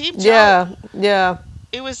was a cheap joke. Yeah, yeah,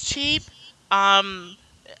 It was cheap. Um,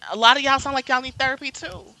 a lot of y'all sound like y'all need therapy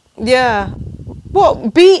too. yeah.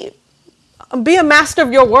 Well, be a master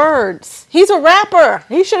of your words. He's a rapper.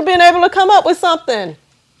 He should have been able to come up with something.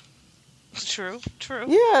 True, true.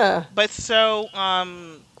 Yeah. But so,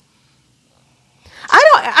 I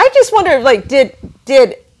just wonder, like, did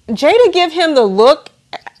Jada give him the look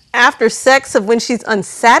after sex of when she's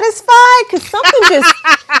unsatisfied? Because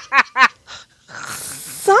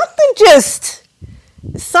something just,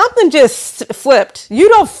 something just flipped. You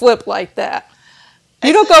don't flip like that.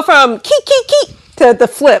 You It's don't go from keek keek keek to the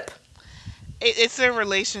flip. it's their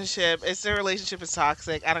relationship. It's their relationship is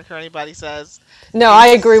toxic. I don't care what anybody says. No, I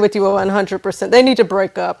agree It's with you 100%. They need to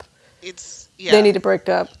break up. it's They yeah. need to break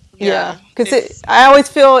up. Yeah, Yeah. because It's I always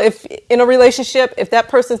feel if in a relationship, if that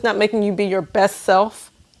person's not making you be your best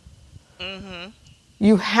self, mhm.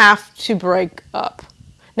 you have to break up.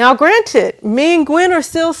 Now, granted, me and Gwen are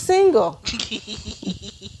still single,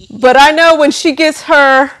 but I know when she gets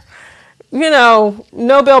her,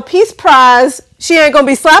 Nobel Peace Prize, she ain't gonna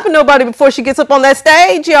be slapping nobody before she gets up on that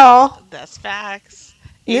stage, y'all. That's facts.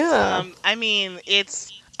 It's Yeah. I mean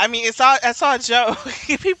I saw a joke.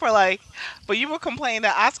 People are like, but you were complaining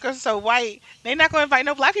that Oscars are so white. They're not gonna invite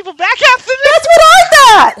no black people back after That's what I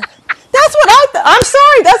thought. That's what I thought. I'm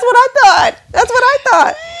sorry. That's what I thought. That's what I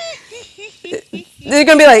thought. this. They're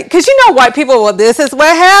gonna be like, because white people. Well, this is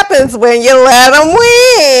what happens when you let them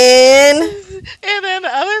win. And then the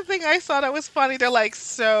other thing I saw that was funny, they're like,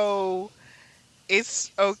 so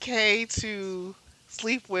it's okay to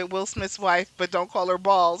sleep with Will Smith's wife, but don't call her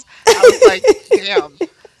balls. I was like, damn,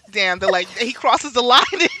 damn. They're like, he crosses the line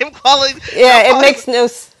in him calling, don't Yeah, call him.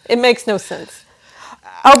 it makes no sense.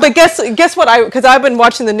 Oh, but guess what? Because I've been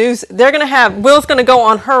watching the news. They're gonna have Will's gonna go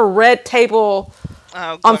on her red table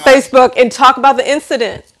Oh on God, Facebook and talk about the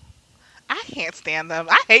incident. I can't stand them.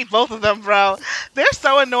 I hate both of them, bro. They're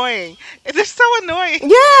so annoying. They're so annoying.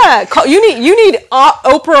 Yeah, you need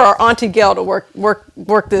Oprah or Auntie Gail to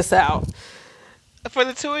work this out. For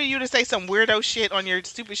the two of you to say some weirdo shit on your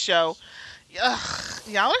stupid show, ugh,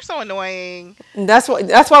 y'all are so annoying. And that's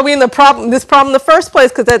why we in this problem in the first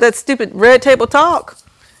place because that stupid red table talk.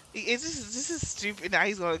 It's just, this is stupid. Now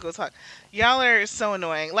he's gonna go talk. Y'all are so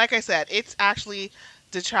annoying. Like I said, it's actually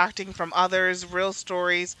detracting from others' real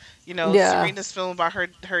stories. You know, Yeah. Serena's film about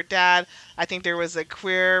her dad. I think there was a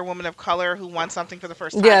queer woman of color who won something for the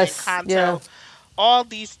first time named Yes. Yeah. Kanto. All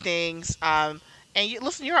these things. And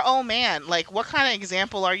listen, you're an old man. Like, what kind of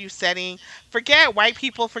example are you setting? Forget white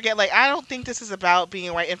people. Forget, like, I don't think this is about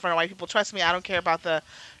being white in front of white people. Trust me, I don't care about the,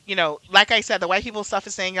 like I said, the white people stuff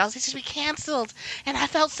is saying y'all should be canceled, and I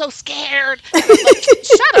felt so scared. And I'm like,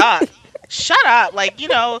 shut up, shut up. Like,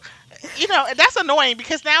 that's annoying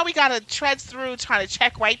because now we gotta tread through trying to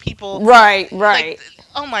check white people. Right. Like, Right.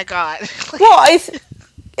 oh my god. Well, it's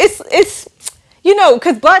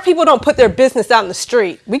because black people don't put their business out in the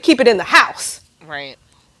street. We keep it in the house. Right.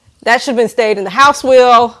 That should have been stayed in the house.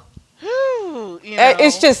 Will. Whew,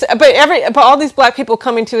 It's just, but all these black people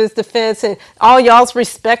coming to his defense and all y'all's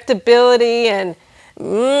respectability and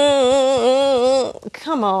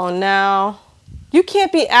come on now, you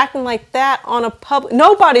can't be acting like that on a public.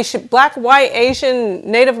 Nobody should, black, white, Asian,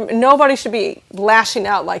 Native, nobody should be lashing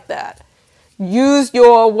out like that. Use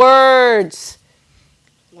your words.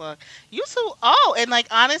 Look, you two. Oh, and like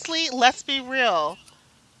honestly, let's be real.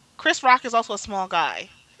 Chris Rock is also a small guy.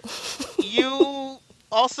 You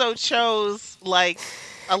also chose like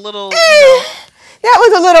a little, That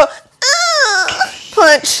was a little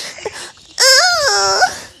punch.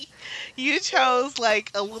 you chose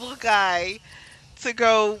like a little guy to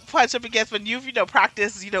go punch up against when you've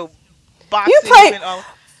practiced, You boxing. You've play, been all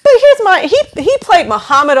but here's my he played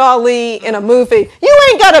Muhammad Ali in a movie. You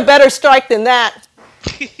ain't got a better strike than that.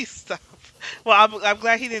 Stop. Well, I'm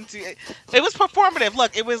glad he didn't do it. It was performative.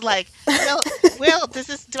 Look, it was like, Will,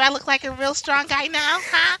 do I look like a real strong guy now?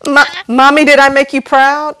 Huh? Huh? Mommy, did I make you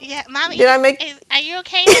proud? Yeah, mommy, Did I make? are you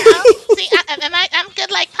okay now? See, I'm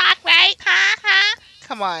good like Pac, right? Huh? Huh?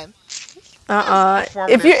 Come on. That was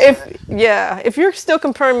If performative you shit. if you're still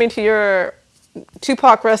comparing me to your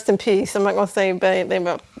Tupac, rest in peace. I'm not gonna say anything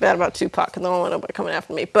bad about Tupac because I don't want nobody coming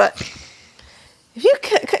after me. But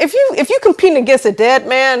if you competing against a dead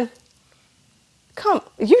man,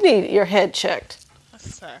 you need your head checked.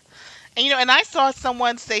 Sir. And and I saw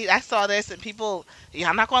someone say, I saw this, and people, yeah,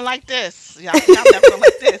 I'm not gonna like this. Y'all never gonna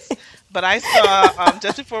like this. But I saw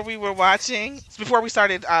just before we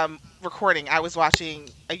started recording, I was watching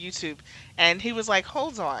a YouTube, and he was like,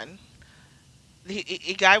 "Hold on."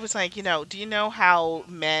 The guy was like, do you know how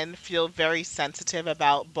men feel very sensitive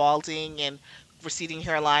about balding and receding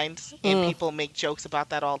hairlines, and people make jokes about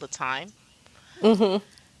that all the time,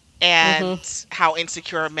 and how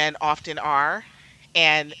insecure men often are,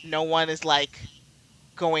 and no one is like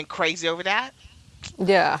going crazy over that.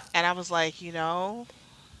 Yeah. And I was like,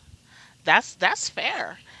 that's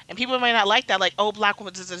fair. And people might not like that, like, oh, black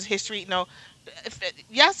women, this is history. No,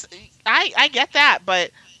 yes, I get that,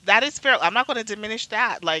 but that is fair. I'm not going to diminish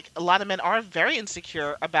that. Like a lot of men are very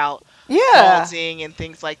insecure about Yeah. balding and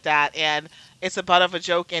things like that, and it's a butt of a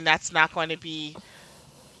joke, and that's not going to be,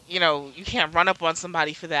 you can't run up on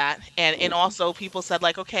somebody for that. And also people said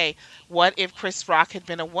like, okay, what if Chris Rock had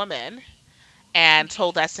been a woman and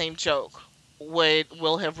told that same joke? Would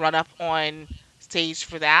Will have run up on stage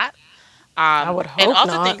for that? I would And hope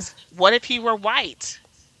also not. things, what if he were white?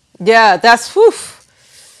 Yeah, that's whew.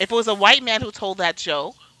 If it was a white man who told that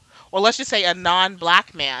joke, or let's just say a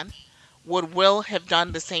non-black man, would Will have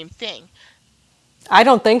done the same thing? I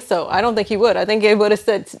don't think so. I don't think he would. I think he would have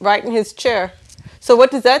said right in his chair. So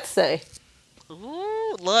what does that say?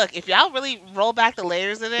 Ooh, look, if y'all really roll back the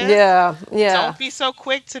layers of this, Yeah, yeah, don't be so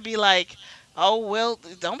quick to be like, "Oh, Will."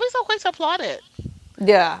 Don't be so quick to applaud it.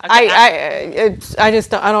 yeah. Okay, I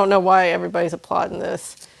just don't, I don't know why everybody's applauding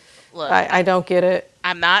this. look. I don't get it.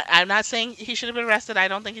 I'm not saying he should have been arrested. I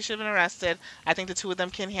don't think he should have been arrested. I think the two of them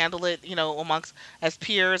can handle it, amongst as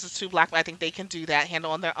peers, as two black. I think they can do that,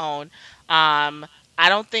 handle on their own. Um, I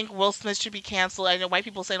don't think Will Smith should be canceled. I know white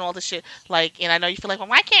people saying all this shit, like, and I know you feel like, well,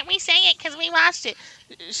 why can't we say it? Because we watched it.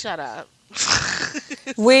 Shut up.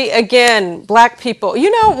 We again, black people.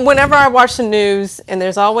 You know, whenever I watch the news, and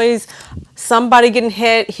there's always somebody getting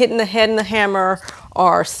hit in the head in the hammer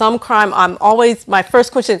or some crime, I'm always my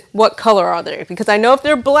first question: what color are they? Because I know if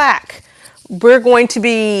they're black, we're going to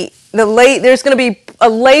be there's going to be a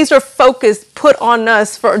laser focus put on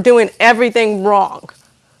us for doing everything wrong.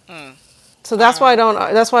 Mm, So um,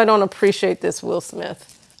 that's why I don't appreciate this Will Smith.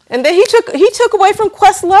 And then he took away from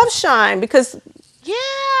Questlove shine because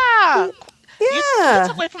yeah. You yeah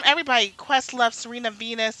took away from everybody. Questlove, Serena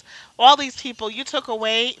Venus, all these people you took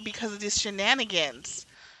away because of these shenanigans,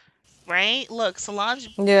 right? Look, Solange,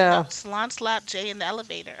 yeah Solange slapped Jay in the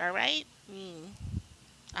elevator. All right,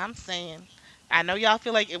 I'm saying. I know y'all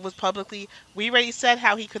feel like it was publicly. We already said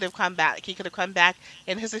how he could have come back. He could have come back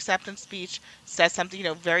in his acceptance speech, said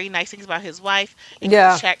something, very nice things about his wife, and could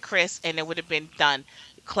have yeah checked Chris, and it would have been done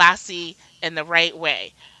classy in the right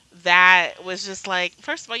way. That was just like,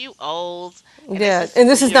 first of all, you old, and this yeah. is And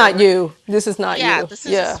this is not weird. you. This is not Yeah, you. this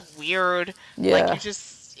is Yeah just weird. Like yeah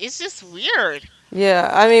it's just weird.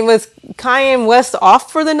 yeah. I mean, was Kanye West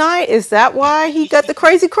off for the night? Is that why he got the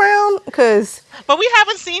crazy crown? Because But we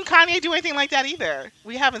haven't seen Kanye do anything like that either.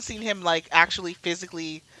 We haven't seen him like actually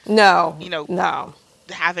physically, no you know, no,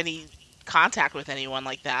 have any contact with anyone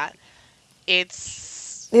like that.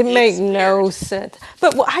 it make It's weird. no sense.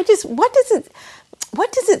 But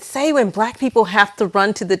what does it say when black people have to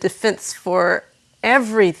run to the defense for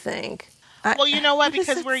everything? Well, you know what? What does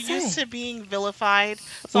Because it we're used say? to being vilified.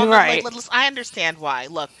 So I'm not like, Right. I understand why.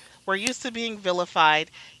 Look, we're used to being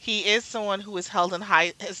vilified. He is someone who is held in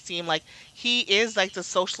high esteem. Like he is like the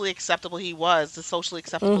socially acceptable. He was the socially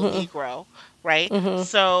acceptable Negro, right?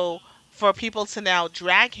 So for people to now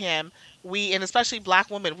drag him, and especially black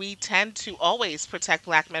women, we tend to always protect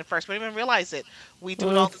black men first. We don't even realize it. We do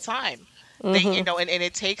it all the time. And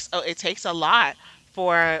it takes a lot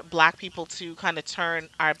for black people to kind of turn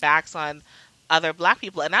our backs on other black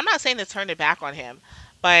people. And I'm not saying to turn it back on him,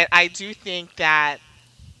 but I do think that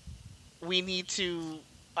we need to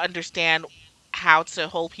understand how to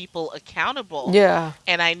hold people accountable. Yeah.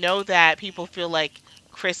 And I know that people feel like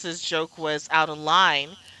Chris's joke was out of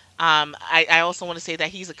line. I also want to say that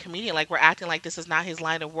he's a comedian. Like we're acting like this is not his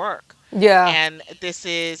line of work, Yeah. and this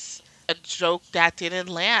is a joke that didn't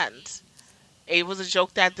land. It was a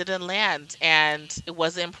joke that didn't land, and it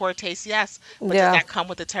was in poor taste, yes. But does Yeah. that come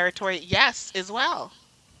with the territory? Yes, as well.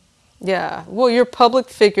 Yeah. Well, you're public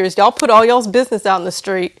figures. Y'all put all y'all's business out in the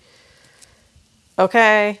street.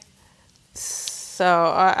 Okay.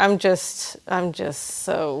 So I'm just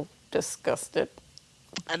so disgusted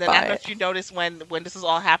And then I by don't know it. if you noticed when this is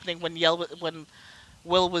all happening, when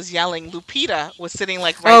Will was yelling, Lupita was sitting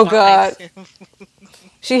like right Oh behind God. him.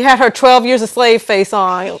 She had her 12 years a slave face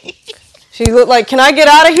on. She looked like, can I get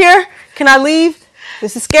out of here? Can I leave?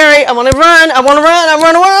 This is scary. I want to run. I want to run. I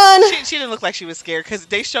want to run. She didn't look like she was scared because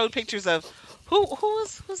they showed pictures of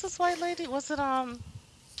who's this white lady? Was it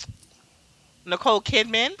Nicole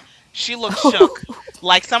Kidman? She looked shook.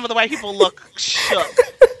 Like some of the white people look shook.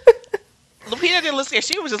 Lupita didn't look scared.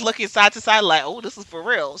 She was just looking side to side, like, "Oh, this is for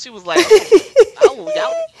real." She was like, "Oh,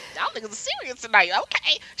 y'all niggas are serious tonight."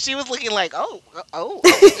 Okay. She was looking like, "Oh,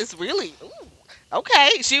 it's really ooh, okay."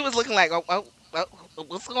 She was looking like, "Oh,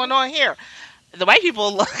 what's going on here?" The white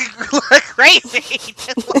people look crazy.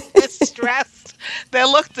 They look distressed. They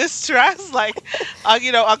look distressed, like,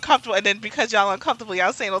 uncomfortable. And then because y'all uncomfortable,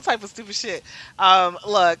 y'all saying all type of stupid shit.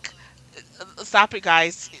 Look. Stop it,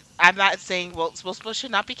 guys. I'm not saying Will Smith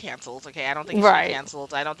should not be canceled. Okay, I don't think he should be Right.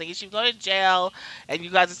 canceled. I don't think he should go to jail. And you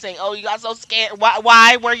guys are saying, "Oh, you got so scared.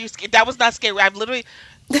 Why were you scared?" That was not scary. I've literally,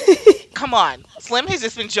 come on. Slim has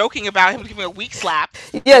just been joking about him giving a weak slap.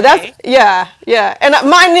 Yeah, that's Okay. yeah, yeah. And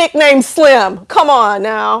my nickname's Slim. Come on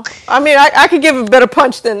now. I mean, I could give a better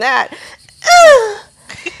punch than that. Uh,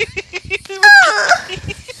 He was uh,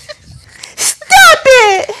 just, Stop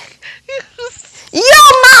it, he was,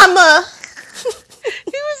 yo, mama.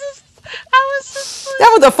 he was just, I was just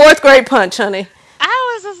That was like, a fourth grade punch, honey.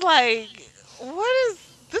 I was just like, what is,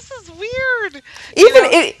 this is weird. You Even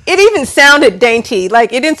know, it even sounded dainty.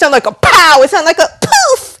 Like it didn't sound like a pow. It sounded like a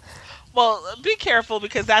poof. well, be careful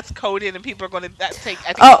because that's coded and people are going to that take,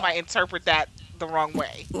 I think people Oh, might interpret that the wrong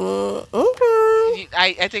way. okay.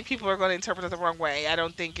 I think people are going to interpret it the wrong way. I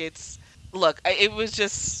don't think it's, look, it was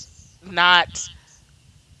just not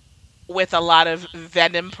with a lot of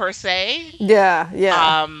venom per se. Yeah,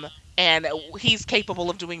 yeah, Um, and he's capable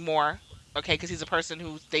of doing more. Okay, because he's a person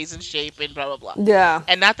who stays in shape and blah blah blah. yeah.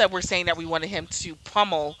 And not that we're saying that we wanted him to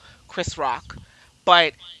pummel Chris Rock,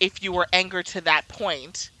 but if you were angered to that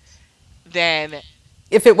point, then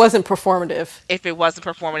If it wasn't performative, if it wasn't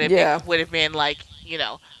performative, it yeah, would have been like,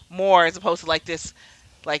 more as opposed to like this,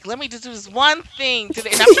 like, let me just do this one thing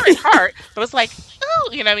today. And I'm sure it hurt, but it's like, oh,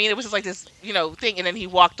 you know what I mean? It was just like this, thing. And then he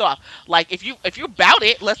walked off. Like, if you're about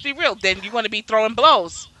it, let's be real, then you're going to be throwing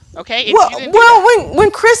blows. Okay. If you didn't do Well, that.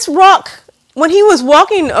 when Chris Rock, when he was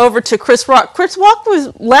walking over to Chris Rock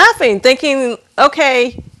was laughing, thinking,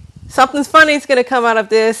 okay, something's funny is going to come out of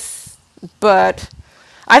this. But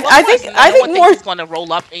Well, of course, I no one think thinks more. he's going to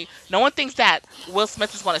roll up. No one thinks that Will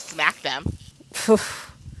Smith is going to smack them.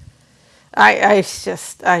 I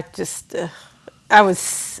just, I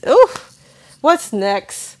was, ooh, what's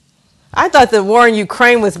next? I thought the war in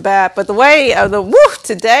Ukraine was bad, but the way the woo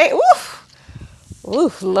today,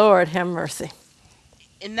 woo, Lord have mercy.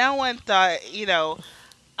 And no one thought,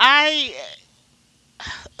 I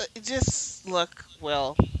just look,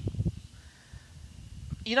 Will,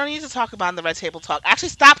 you don't need to talk about the red table talk. Actually,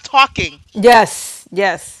 stop talking. Yes,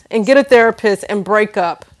 yes, and get a therapist and break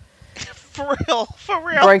up. For real. For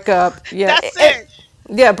real. Break up. Yeah. That's it.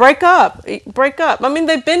 Yeah, break up. Break up. I mean,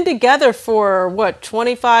 they've been together for what,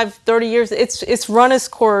 25, 30 years. It's run its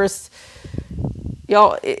course.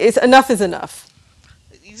 Y'all, it's enough is enough.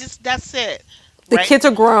 That's it. The Right? kids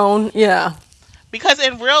are grown. Yeah. Because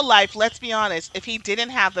in real life, let's be honest, if he didn't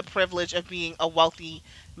have the privilege of being a wealthy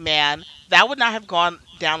man, that would not have gone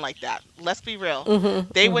down like that. Let's be real.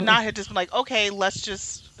 They would not have just been like, okay, let's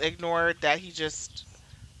just ignore that he just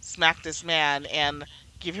smack this man and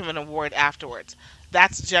give him an award afterwards.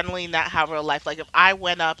 That's generally not how real life. Like if I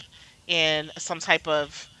went up in some type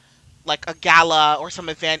of like a gala or some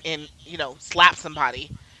event and slap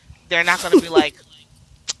somebody, they're not going to be like,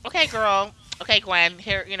 "Okay, girl. Okay, Gwen.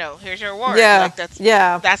 Here's your award." Yeah. Like that's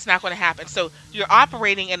Yeah. that's not going to happen. So you're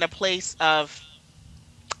operating in a place of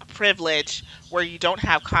privilege where you don't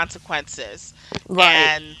have consequences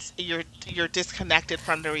Right. and you're disconnected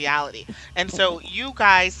from the reality. And so you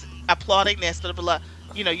guys applauding this, blah, blah, blah,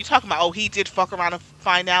 you talking about, oh, he did fuck around and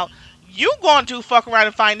find out. You going to fuck around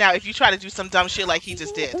and find out if you try to do some dumb shit like he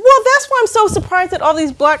just did. Well, that's why I'm so surprised at all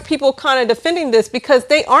these black people kind of defending this because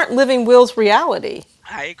they aren't living Will's reality.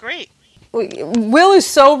 I agree. Will is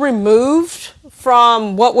so removed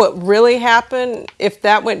from what would really happen if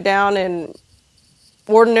that went down in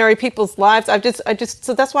ordinary people's lives.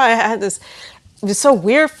 So that's why I had this. It's so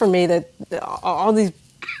weird for me that all these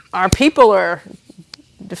our people are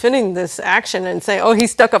defending this action and saying, "Oh, he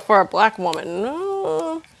stuck up for a black woman."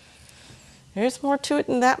 No, there's more to it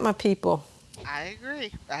than that, my people. I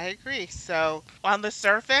agree. I agree. So on the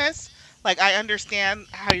surface, like I understand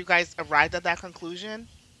how you guys arrived at that conclusion,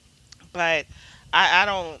 but I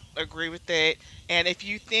don't agree with it. And if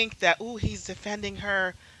you think that, ooh, he's defending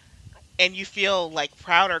her and you feel like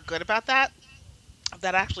proud or good about that,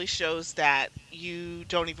 that actually shows that you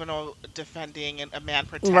don't even know what defending a man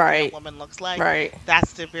protecting a Right, woman looks like. right,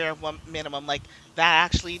 That's the bare minimum. Like that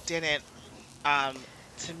actually didn't,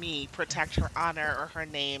 to me, protect her honor or her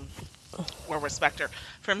name or respect her.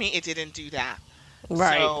 For me, it didn't do that.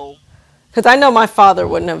 right. So Because I know my father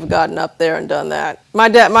wouldn't have gotten up there and done that. My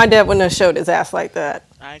dad wouldn't have showed his ass like that,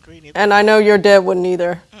 I agree. Neither and would I I. know your dad wouldn't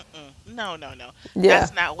either. Mm-mm. No, no, no. Yeah,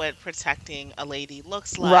 That's not what protecting a lady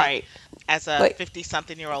looks like right. as a Like,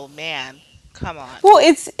 50-something-year-old man. Come on. well,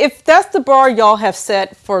 it's if that's the bar y'all have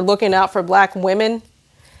set for looking out for black women,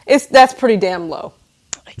 that's pretty damn low.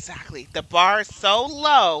 Exactly. The bar is so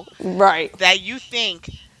low Right. that you think,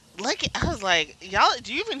 look, I was like, y'all,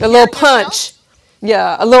 do you even A hear little punch. yourself?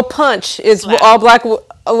 Yeah, a little punch is Slap. all black.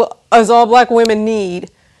 as all black women need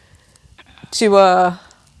to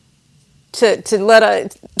to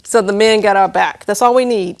let so the men got our back. That's all we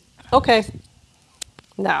need. Okay.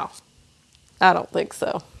 No, I don't think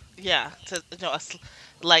so. Yeah, to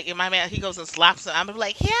like in my man, he goes and slaps him. I'm gonna be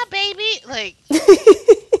like, yeah, baby, like.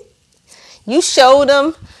 You showed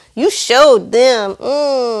them. You showed them.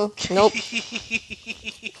 Nope.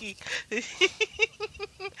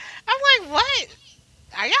 I'm like, what?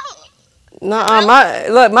 Are y'all Nuh-uh.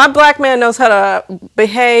 really? My black man knows how to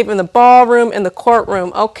behave in the ballroom, in the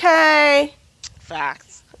courtroom. Okay.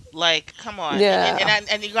 Facts. Like, come on, Yeah.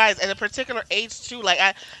 and you guys at a particular age too. Like,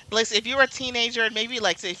 listen, if you're a teenager and maybe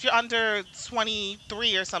like, say, if you're under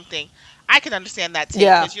 23 or something, I can understand that take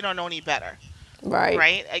Yeah. because you don't know any better, Right.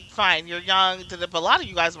 right? Like, fine, you're young, but a lot of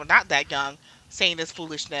you guys were not that young saying this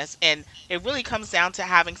foolishness, and it really comes down to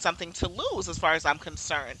having something to lose, as far as I'm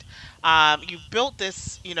concerned. You've built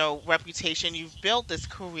this, reputation. You've built this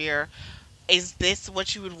career. Is this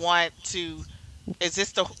what you would want to? Is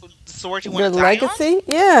this the sword you want Your to die on? legacy.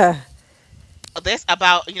 Yeah. This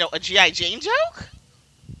about a GI Jane joke?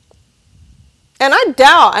 And I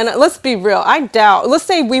doubt. And let's be real. I doubt. Let's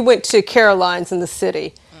say we went to Caroline's in the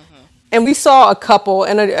city, Hmm. and we saw a couple,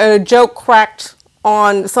 and a joke cracked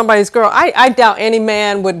on somebody's girl. I doubt any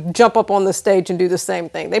man would jump up on the stage and do the same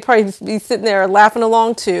thing. They probably be sitting there laughing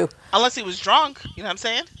along too. Unless he was drunk, you know what I'm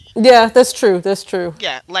saying? Yeah, that's true. That's true.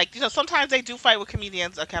 Yeah, like sometimes they do fight with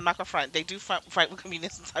comedians. Okay, I'm not gonna front. They do fight with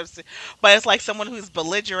comedians sometimes, but it's like someone who's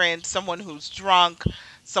belligerent, someone who's drunk,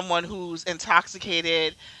 someone who's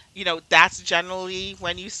intoxicated. That's generally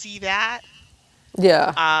when you see that.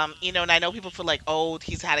 Yeah. And I know people feel like, oh,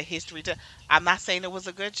 he's had a history to. I'm not saying it was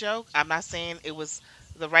a good joke. I'm not saying it was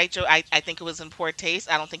the right joke. I think it was in poor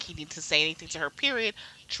taste. I don't think he needed to say anything to her. Period.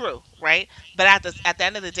 True, right? But at the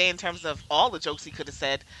end of the day, in terms of all the jokes he could have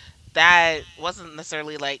said, that wasn't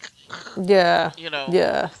necessarily like, Yeah.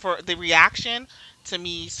 Yeah. for the reaction to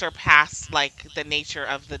me surpassed like the nature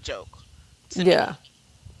of the joke to Yeah.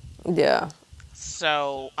 me. Yeah.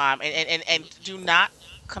 So, and do not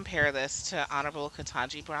compare this to Honorable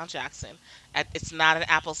Ketanji Brown Jackson. It's not an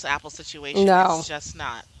apples to apples situation. It's No. just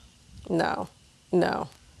not. No. No.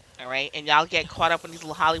 All right. And y'all get caught up in these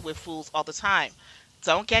little Hollywood fools all the time.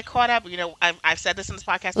 Don't get caught up. I've said this in this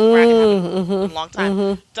podcast before. I haven't in a long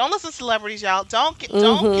time. Don't listen to celebrities, y'all. Don't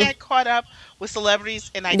get caught up with celebrities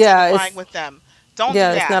and Yeah. identifying with them. Don't do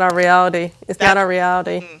It's not that. our reality. It's not That's our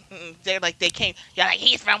reality. they're like they came. Yeah, like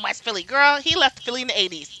he's from West Philly, girl. He left Philly in the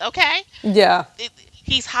 '80s. Okay, Yeah.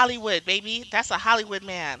 he's Hollywood, baby. That's a Hollywood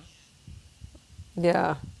man.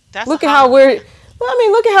 Yeah. That's a Look at how Hollywood man. weird. Well, I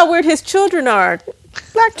mean, look at how weird his children are.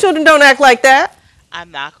 Black children don't act like that.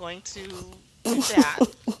 I'm not going to do that.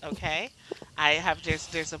 Okay, I have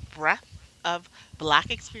there's a breadth of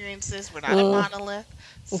black experiences. We're not a monolith,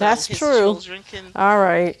 so That's his true. children can, All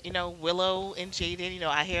right. Willow and Jaden.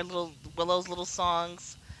 I hear little Willow's little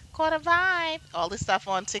songs. Caught a vibe. All this stuff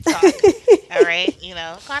on TikTok. All right,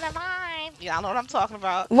 caught a vibe. Y'all know what I'm talking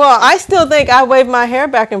about. Well, I still think I wave my hair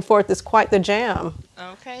back and forth is quite the jam.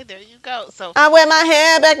 Okay, there you go. So I wear my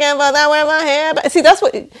hair back and forth. I wear my hair back. See, that's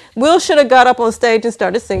what Will should have got up on stage and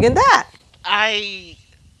started singing that. I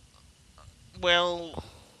will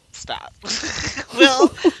stop.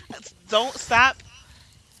 Will, don't stop.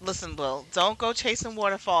 Listen, Will, don't go chasing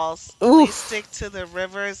waterfalls. Please Oof. stick to the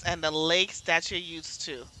rivers and the lakes that you're used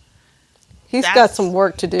to. He's got some That's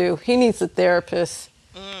work to do. He needs a therapist.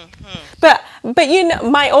 hmm But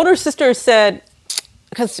my older sister said,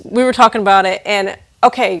 because we were talking about it, and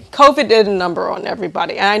okay, COVID did a number on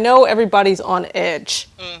everybody, and I know everybody's on edge,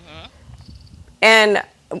 hmm and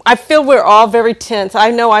I feel we're all very tense. I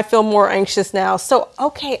know I feel more anxious now. So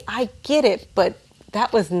okay, I get it, but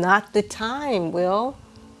that was not the time, Will.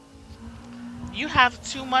 You have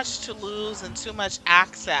too much to lose and too much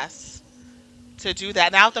access to do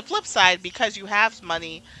that. Now, the flip side, because you have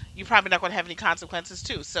money, you're probably not going to have any consequences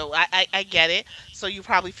too. So I get it. So you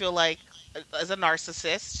probably feel like, as a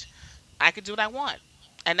narcissist, I could do what I want,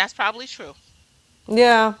 and that's probably true.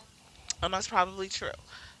 Yeah. And that's probably true.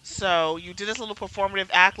 So you did this little performative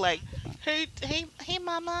act, like, hey, hey, hey,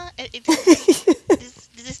 mama, did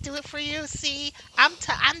this do it for you? See, I'm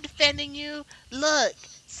defending you. Look,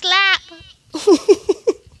 slap.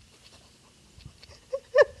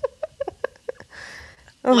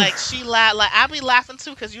 Like she laughed. Like I be laughing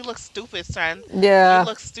too because you look stupid, son. You Yeah.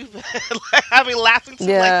 look stupid. Like I be laughing too.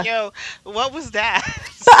 Yeah. Like yo, what was that?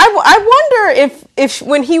 But I wonder if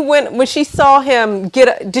when she saw him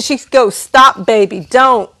did she go, stop, baby,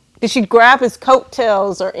 don't? Did she grab his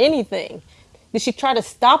coattails or anything? Did she try to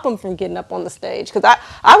stop him from getting up on the stage? Because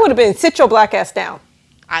I would have been, sit your black ass down.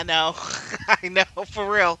 I know, I know,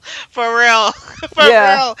 for real, for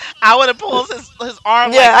Yeah. real. I would have pulled his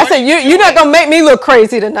arm like, Yeah, I "What are said you you're not doing?" gonna make me look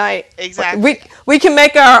crazy tonight. We Exactly. we can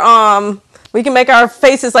make our we can make our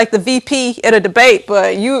faces like the VP at a debate,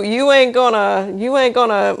 but you ain't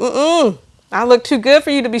gonna. Mm-mm. I look too good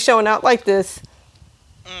for you to be showing out like this.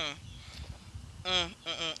 Mm,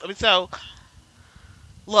 I mean, so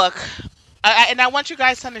look, and I want you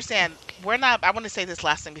guys to understand. We're not. I want to say this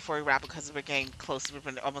last thing before we wrap because we're getting close. We've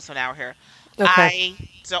been almost an hour here. Okay. I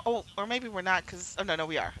don't. Oh, or maybe we're not because. Oh no, no,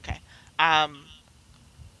 we are. Okay. Um,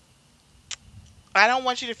 I don't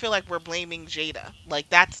want you to feel like we're blaming Jada. Like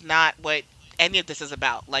that's not what any of this is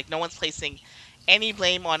about. Like no one's placing any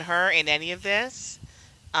blame on her in any of this.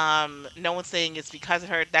 No one's saying it's because of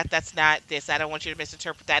her. That's not this. I don't want you to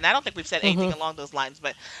misinterpret that. And I don't think we've said anything along those lines,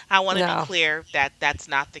 but I want to be No. clear that that's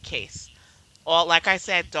not the case. All like I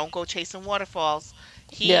said, don't go chasing waterfalls.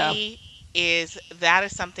 Yeah. He is that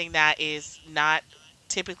is something that is not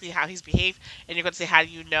typically how he's behaved. And you're going to say, how do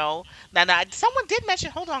you know? Now, someone did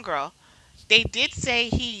mention. Hold on, girl. They did say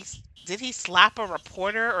he slap a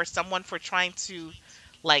reporter or someone for trying to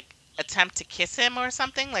like attempt to kiss him or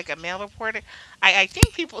something like a male reporter. I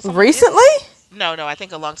think people someone did. Recently? No, no, I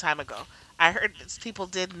think a long time ago. I heard people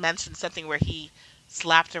did mention something where he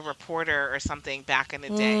slapped a reporter or something back in the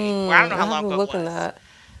day. Well, I don't know I how long haven't ago it looked in was. that.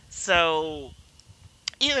 So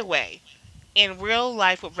either way, in real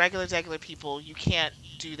life with regular people, you can't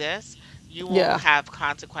do this. You will Yeah. have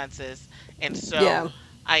consequences, and so Yeah.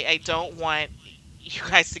 I don't want you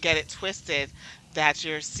guys to get it twisted that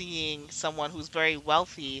you're seeing someone who's very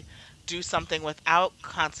wealthy do something without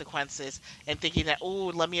consequences and thinking that, oh,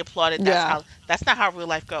 let me applaud it. Yeah. That's not how real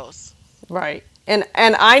life goes. Right. And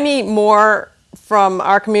I need more from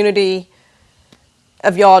our community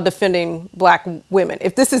of y'all defending black women.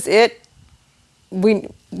 If this is it,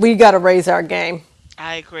 we got to raise our game.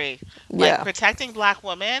 I agree. Like Yeah. protecting black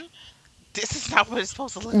women, this is not what it's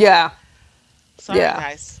supposed to look like. Yeah. Sorry, Yeah.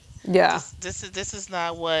 guys. Yeah. This is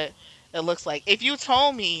not what it looks like. If you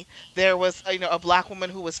told me there was a black woman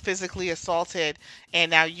who was physically assaulted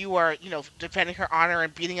and now you are defending her honor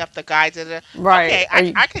and beating up the guy, Right.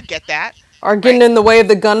 okay, I could get that, Are getting right? in the way of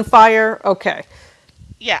the gunfire? Okay.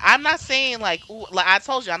 Yeah, I'm not saying like, ooh, like I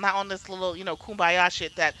told you, I'm not on this little kumbaya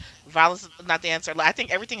shit that violence is not the answer. Like, I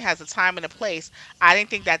think everything has a time and a place. I didn't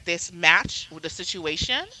think that this matched with the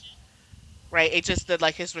situation. Right, it just that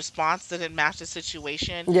like his response didn't match the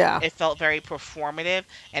situation. Yeah. It felt very performative.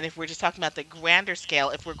 And if we're just talking about the grander scale,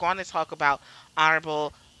 if we're going to talk about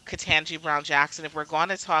Honorable Ketanji Brown Jackson, if we're going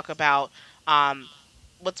to talk about um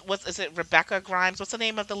what's is it Rebecca Grimes? What's the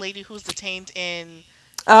name of the lady who's detained in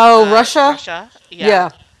Oh, Russia? Russia? Yeah. Yeah.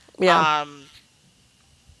 Yeah. Um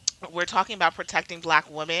we're talking about protecting black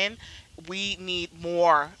women. We need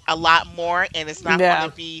more, a lot more, and it's not going to Yeah.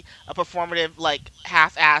 be a performative like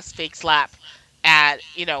half-ass fake slap at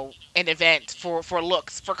an event for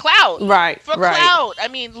looks, for clout, Right. for Right. clout. I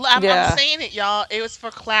mean, I'm Yeah. saying it, y'all. It was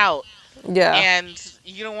for clout, Yeah. and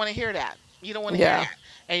you don't want to hear that. You don't want to hear Yeah. that.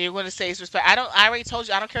 And you're going to say it's respect. I don't. I already told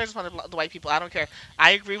you. I don't care about the white people. I don't care.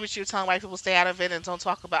 I agree with you telling white people stay out of it and don't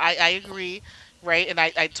talk about. I agree, right? And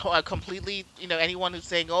I completely. Anyone who's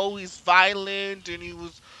saying, oh, he's violent and he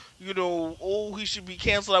was, oh, he should be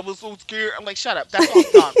canceled. I was so scared. I'm like, shut up. That's all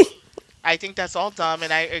dumb. I think that's all dumb,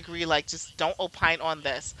 and I agree. Like, just don't opine on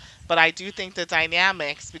this. But I do think the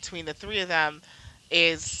dynamics between the three of them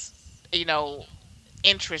is, you know,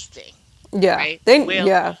 interesting, Yeah. right? They. Will,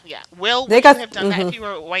 Yeah. yeah. Will, They would you got. have done that if you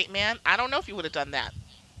were a white man? I don't know if you would have done that.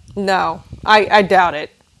 No. I doubt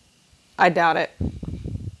it. I doubt it.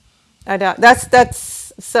 I doubt.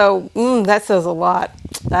 That's so. That says a lot.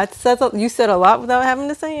 That says you said a lot without having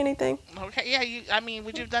to say anything. Okay, yeah. I mean,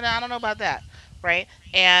 would you have done it? I don't know about that, right?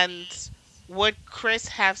 And would Chris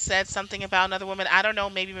have said something about another woman? I don't know.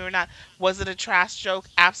 Maybe, maybe not. Was it a trash joke?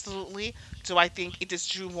 Absolutely. Do I think it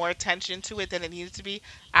just drew more attention to it than it needed to be?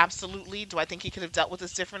 Absolutely. Do I think he could have dealt with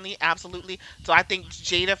this differently? Absolutely. Do I think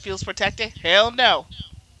Jada feels protected? Hell no.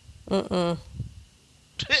 Mm-mm.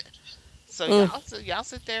 So Mm. y'all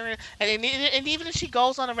sit there and even if she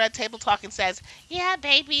goes on a red table talk and says, "Yeah,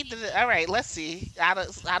 baby," all right, let's see.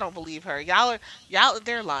 I don't believe her. Y'all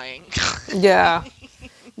they're lying. Yeah.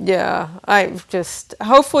 Yeah. I just.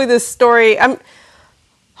 Hopefully this story.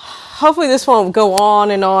 Hopefully this won't go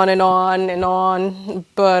on and on and on and on.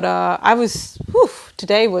 But I was. Whew,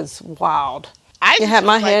 today was wild. I It just had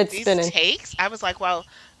my was like head these spinning. takes. I was like, well,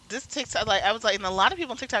 this TikTok, like I was like, and a lot of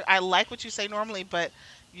people on TikTok, I like what you say normally, but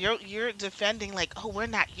you're defending like, oh, we're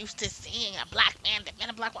not used to seeing a black man defend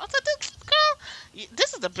a black woman. I was like, this, girl,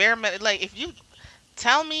 this is the bare minute. Like, if you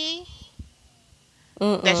tell me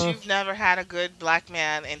that you've never had a good black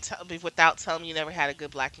man and without telling me you never had a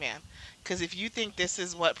good black man. Because if you think this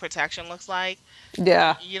is what protection looks like,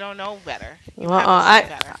 Yeah. you don't know better. You haven't seen I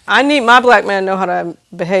better. I need my black man to know how to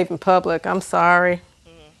behave in public. I'm sorry.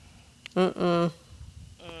 Mm, mm,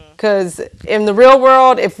 Because in the real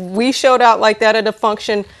world, if we showed out like that at a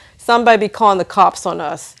function, somebody be calling the cops on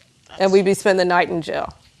us, and we'd that's be spending the night in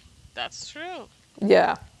jail. that's true.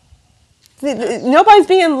 Yeah. That's Nobody's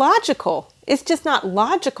being logical. It's just not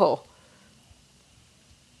logical.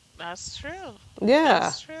 that's true. Yeah.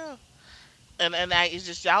 That's true. And it's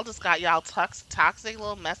just y'all just got y'all toxic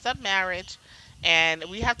little messed up marriage, and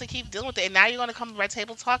we have to keep dealing with it. And now you're gonna come to Red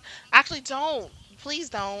Table Talk. Actually, don't. Please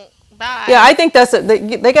don't. Yeah, Bye. I think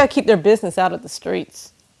they got to keep their business out of the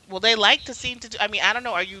streets. Well, they like to seem to do. I mean, I don't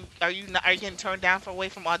know. Are you getting turned down away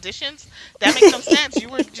from auditions? That makes no sense. You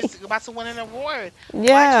were just about to win an award. Why'd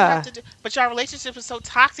you have Yeah. to do? But your relationship is so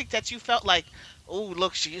toxic that you felt like, oh,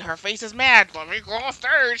 look, her face is mad. Let me go on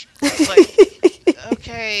stage. It's like,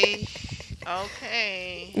 okay,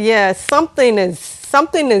 okay, Yeah, something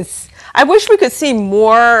is. I wish we could see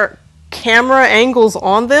more camera angles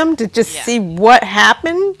on them to just yeah. see what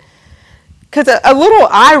happened. Because a little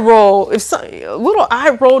eye roll, a little eye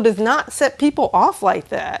roll does not set people off like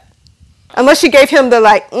that. Unless you gave him the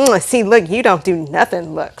like, see, look, you don't do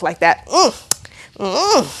nothing, look like that.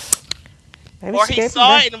 Mm. Maybe Or she he gave him saw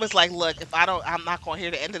that. it and was like, "Look, if I don't, I'm not gonna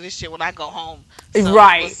hear the end of this shit when I go home. So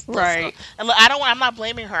Right, let's go." right. And look, I don't. I'm not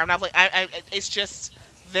blaming her. I'm not like. It's just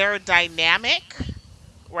their dynamic,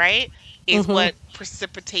 right? Is what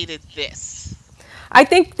precipitated this, I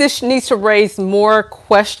think this needs to raise more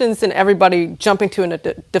questions than everybody jumping to a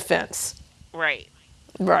defense. right?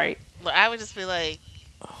 Right. Look, I would just be like,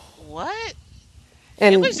 "What?"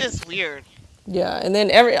 It was And just weird. yeah, and then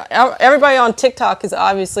everybody on TikTok is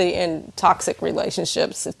obviously in toxic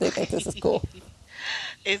relationships if they think this is cool.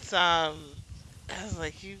 It's I was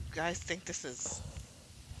like, you guys think this is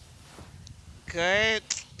good?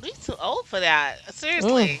 We too old for that. Mm.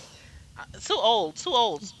 Seriously. Too old. Too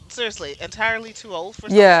old. Seriously. Entirely too old for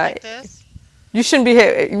something Yeah, like this. you shouldn't be.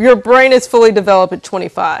 Your brain is fully developed at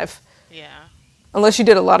 25, Yeah. unless you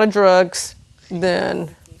did a lot of drugs.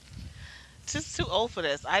 Then Just too old for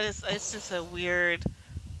this. It's just a weird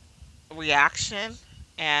reaction.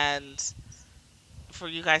 And for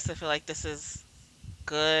you guys to feel like this is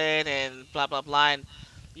good and blah, blah, blah. And,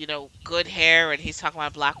 good hair. And he's talking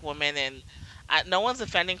about a black woman. And no one's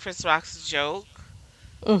offending Chris Rock's joke.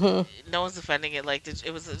 No one's defending it. Like,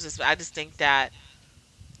 it was just, I just think that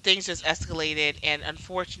things just escalated, and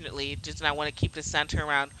unfortunately, just I want to keep the center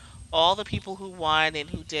around all the people who won and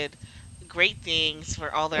who did great things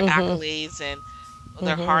for all their accolades and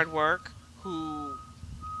their hard work, who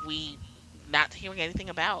we not hearing anything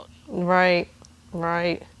about. right,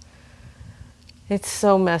 right. It's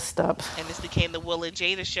so messed up. And this became the Will and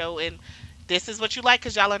Jada show, and this is what you like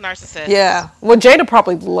because y'all are narcissists. Yeah. Well, Jada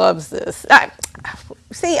probably loves this. I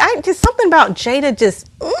just something about Jada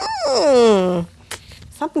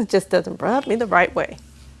something just doesn't rub me the right way.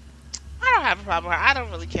 I don't have a problem with her. I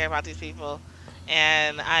don't really care about these people.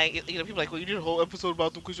 And people are like, well, you did a whole episode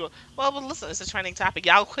about them because you're. Well, but listen, it's a trending topic.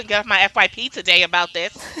 Y'all couldn't get off my FYP today about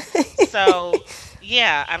this. So,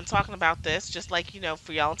 yeah, I'm talking about this just like,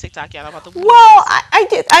 for y'all on TikTok, y'all know about the Well,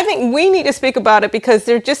 Woolies. I think we need to speak about it because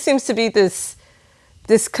there just seems to be this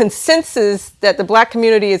consensus that the black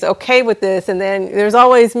community is okay with this, and then there's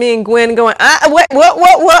always me and Gwen going, I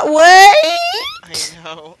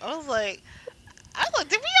know. I was like,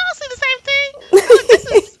 did we all say the same thing? I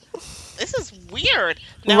was like, this is weird.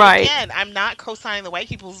 Now Right. again, I'm not co-signing the white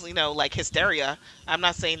people's, like hysteria. I'm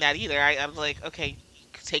not saying that either. I'm like, okay,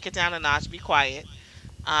 take it down a notch, be quiet.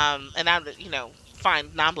 And I'm,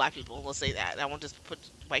 fine, non-black people will say that. I won't just put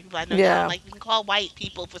white people. I know y'all don't Yeah. like being called white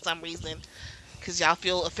people for some reason, because y'all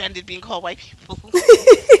feel offended being called white people.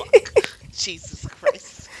 Fuck, Jesus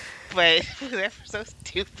Christ. But they're so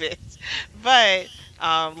stupid. But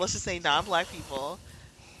let's just say non-black people,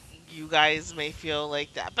 you guys may feel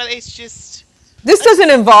like that, but it's just This let's doesn't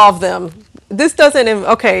just involve them. This doesn't.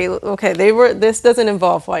 Okay. This doesn't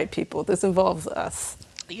involve white people. This involves us,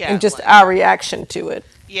 yeah, and just like our reaction to it.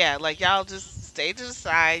 yeah, like y'all just stay to the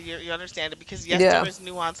side. You understand it because yes, there Yeah. is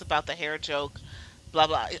nuance about the hair joke, blah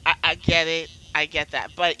blah. I get it, I get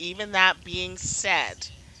that. But even that being said,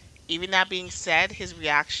 his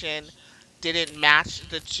reaction didn't match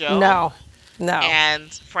the joke, No. No.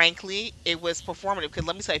 and frankly, it was performative. Because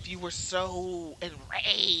let me say, if you were so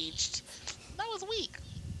enraged, that was weak.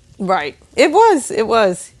 Right. It was. It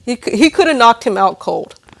was. He could have knocked him out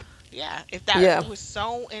cold. Yeah, if Yeah. you were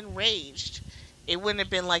so enraged, it wouldn't have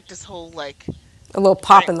been like this whole like A little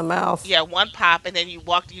pop right? in the mouth. Yeah, one pop, and then you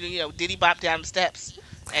walked, diddy bop down the steps,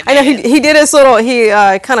 and I know he then he did his little. He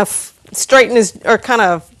kind of straightened his or kind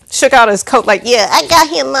of shook out his coat like, yeah, I got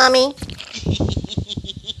him, mommy.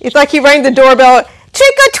 It's like he rang the doorbell.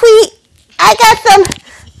 Trick or treat. I got some.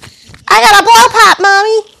 I got a blow pop,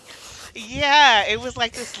 mommy. yeah, it was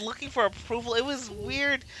like this looking for approval. It was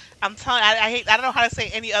weird. I'm telling. I hate. I don't know how to say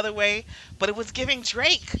it any other way, but it was giving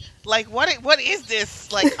Drake. Like, what is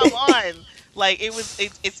this? Like, come on. Like, it was.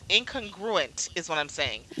 It's incongruent, is what I'm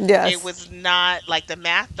saying. It Yes. was not like the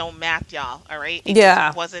math. Don't math, y'all. All right. It just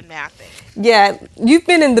Yeah. wasn't mathing. Yeah. You've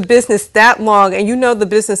been in the business that long, and you know the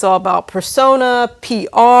business all about persona,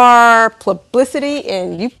 PR, publicity,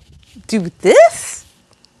 and you do this?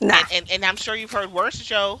 Nah. And I'm sure you've heard worse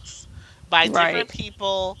jokes by different Right.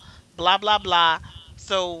 people. Blah blah blah.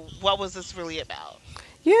 So, what was this really about?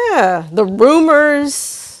 Yeah. The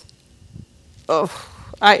rumors. Oh,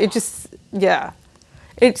 it just, yeah.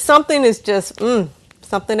 Something is just,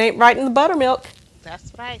 something ain't right in the buttermilk.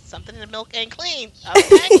 That's right. Something in the milk ain't clean.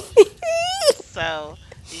 Okay. So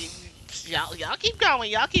y'all keep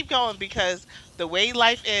going. Y'all keep going because the way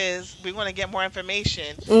life is, we're gonna get more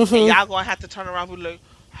information, and y'all gonna have to turn around and be like,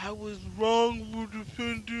 "I was wrong with the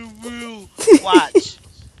fender wheel." Watch,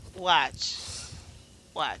 watch,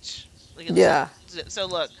 watch. Yeah. So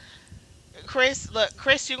look, Chris,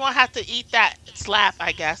 you're gonna have to eat that slap,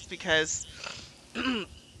 I guess, because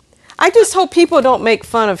I just hope people don't make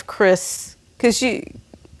fun of Chris, because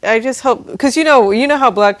I just hope, because you know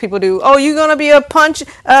how black people do. Oh, you gonna be a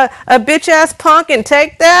bitch ass punk and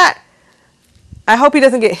take that? I hope he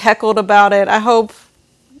doesn't get heckled about it. I hope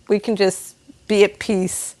we can just be at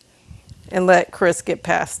peace and let Chris get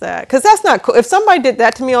past that, because that's not cool. If somebody did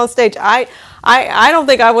that to me on stage, I don't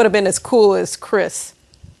think I would have been as cool as Chris.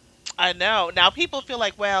 I know. Now people feel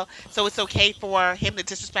like, well, so it's okay for him to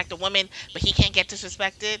disrespect a woman, but he can't get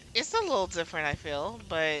disrespected. It's a little different, I feel,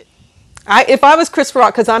 but If I was Chris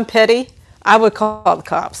Rock, because I'm petty, I would call the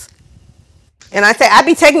cops. And I say, I'd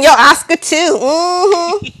be taking your Oscar too.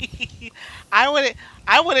 I wouldn't.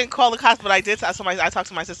 I wouldn't call the cops, but I did. I talked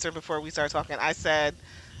to my sister before we started talking. I said,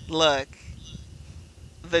 "Look,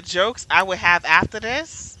 the jokes I would have after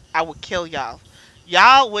this, I would kill y'all.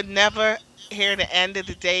 Y'all would never hear the end of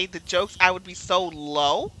the day. The jokes I would be so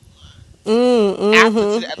low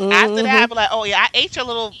after that. I'd be like, oh yeah, I ate your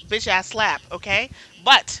little bitch ass slap, okay?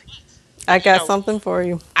 But I you got know, something for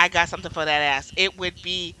you. I got something for that ass. It would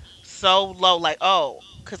be so low, like oh,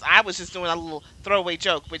 because I was just doing a little throwaway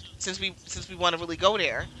joke. But since we want to really go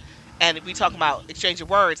there, and we talking about exchanging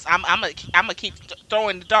words, I'm gonna keep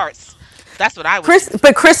throwing the darts. That's what I would do.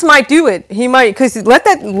 But Chris might do it. He might, because let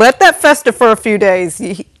that fester for a few days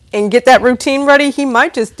and get that routine ready. He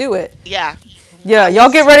might just do it. Yeah, Yeah, y'all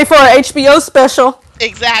get listen, ready for our HBO special.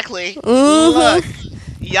 exactly. Look,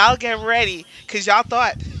 y'all get ready, cause y'all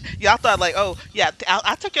thought like, oh yeah,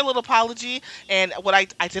 I took your little apology, and what I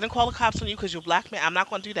didn't call the cops on you because you're a black man. I'm not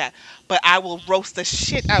gonna do that, but I will roast the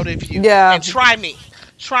shit out of you Yeah, and try me,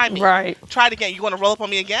 right. try it again. You want to roll up on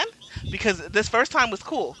me again? Because this first time was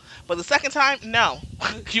cool, but the second time, no,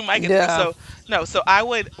 you might get Yeah, so no. So I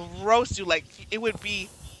would roast you like it would be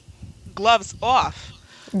gloves off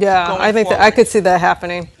yeah. going I think that I forward. could see that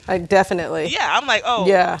happening. I definitely. Yeah, I'm like, oh,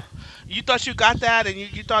 Yeah, you thought you got that, and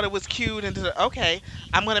you thought it was cute, and okay,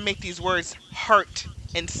 I'm gonna make these words hurt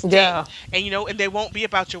and sting, yeah. and and they won't be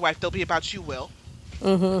about your wife, they'll be about you, Will.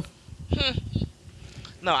 Hmm.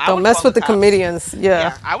 No, I Don't wouldn't mess call the with the cops. comedians. Yeah,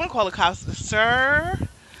 Yeah, I wouldn't call the cops, sir.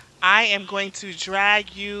 I am going to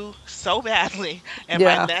drag you so badly in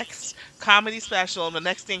my yeah. next comedy special, and the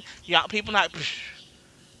next thing, y'all, people not,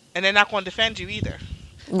 and they're not going to defend you either.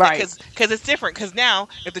 Right. Because it's different. Because now,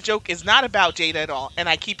 if the joke is not about Jada at all, and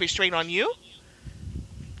I keep it straight on you,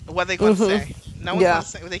 what are they going to say? No one's going Yeah, to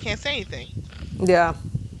say. They can't say anything. yeah.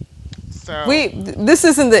 So, This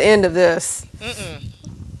isn't the end of this. mm-mm.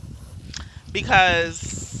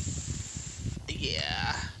 Because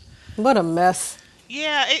yeah, What a mess.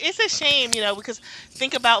 yeah, it's a shame, because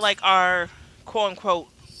think about like our quote unquote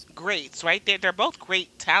greats, right? They're both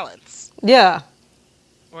great talents, Yeah,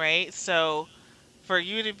 right? So for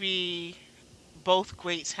you to be both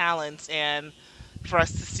great talents and for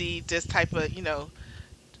us to see this type of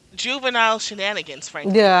juvenile shenanigans,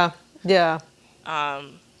 frankly, yeah, yeah,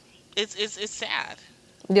 um, it's sad.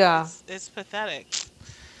 yeah. It's pathetic.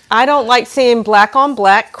 I don't like seeing black on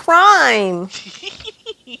black crime.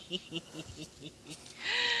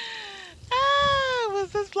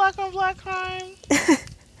 Was this black on black crime?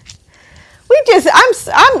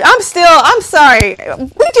 I'm sorry.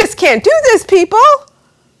 We just can't do this, people.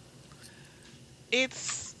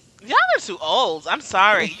 It's Y'all are too old. I'm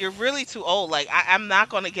sorry. You're really too old. Like I'm not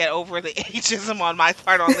gonna get over the ageism on my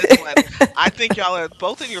part on this one. I think y'all are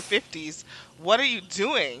both in your 50s. What are you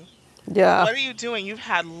doing? Yeah. What are you doing? You've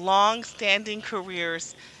had long-standing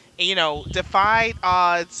careers, defied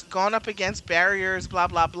odds, gone up against barriers, blah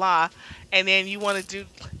blah blah, and then you want to do?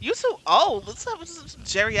 You too old. Let's have some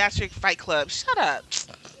geriatric fight club. Shut up.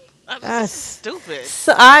 This is That's, stupid.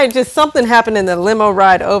 so I just something happened in the limo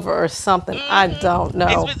ride over or something. I Hmm. don't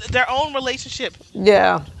It's know. been their own relationship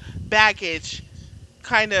Yeah. baggage,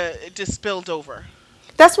 kind of just spilled over.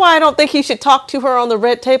 That's why I don't think he should talk to her on the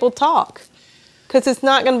red table talk. Because it's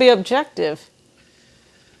not going to be objective.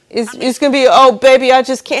 I mean, It's going to be, oh, baby, I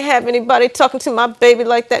just can't have anybody talking to my baby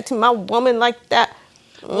like that, to my woman like that.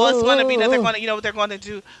 well, it's going to be that they're Mm-mm. going to, what they're going to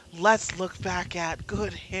do. Let's look back at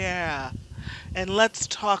good hair, and let's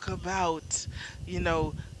talk about,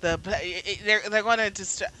 they're going to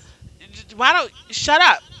just. Why don't shut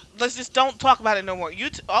up? Let's just don't talk about it no more.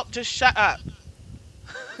 Just shut up.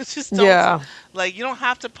 Just don't. Yeah. Like you don't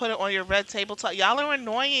have to put it on your red table talk. Y'all are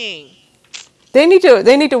annoying. They need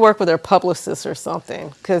to work with their publicist or something.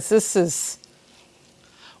 Because this is,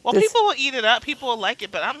 Well, this. people will eat it up. People will like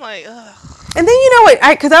it, but I'm like, ugh. And then you know what?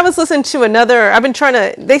 Because I was listening to another. I've been trying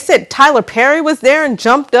to. They said Tyler Perry was there and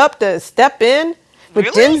jumped up to step in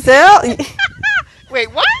with Really? Denzel.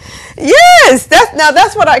 Wait, what? Yes,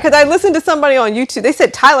 that's what I, because I listened to somebody on YouTube. They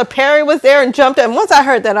said Tyler Perry was there and jumped up. And once I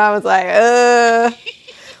heard that, I was like,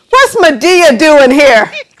 what's Medea doing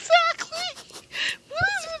here? Exactly. What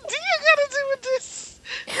is Medea got to do with this?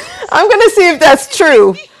 I'm gonna see if that's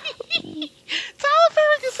true. Tyler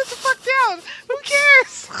Perry can sit the fuck down. Who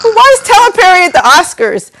cares? Why is Tyler Perry at the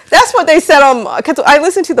Oscars? That's what they said on. Because I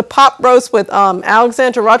listened to the pop roast with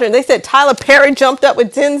Alexandra Roger, and they said Tyler Perry jumped up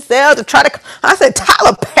with Denzel to try to. I said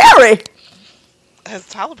Tyler Perry. Has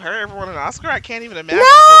Tyler Perry ever won an Oscar? I can't even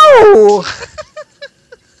imagine for what. No,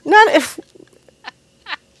 not if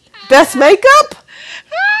best makeup.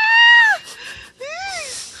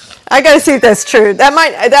 I gotta see if that's true. That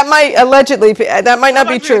might allegedly that might That not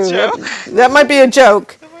be might be a true. joke. That might be a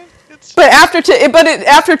joke. That might be a But joke.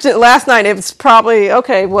 last night, it was probably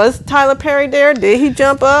okay. Was Tyler Perry there? Did he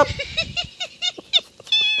jump up?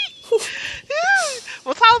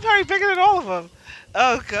 Well, Tyler Perry bigger than all of them.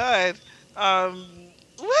 Oh god.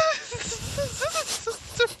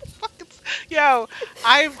 Yo,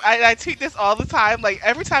 I tweet this all the time. Like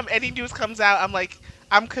every time any news comes out, I'm like,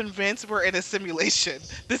 I'm convinced we're in a simulation.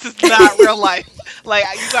 This is not real life. Like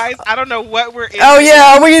you guys, I don't know what we're in Oh right yeah,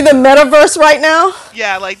 now. are we in the metaverse right now?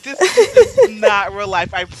 Yeah, like this is not real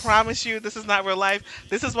life. I promise you, this is not real life.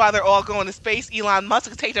 This is why they're all going to space. Elon Musk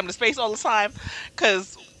can take them to space all the time,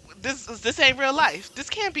 because this ain't real life. This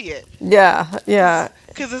can't be it. Yeah, yeah,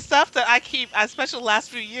 Because the stuff that I keep, especially the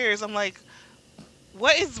last few years, I'm like,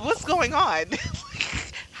 what's going on?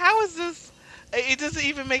 How is this? It doesn't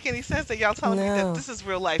even make any sense that y'all telling me that no, this is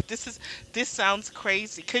real life. This sounds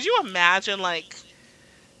crazy. Could you imagine like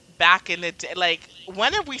back in the day? Like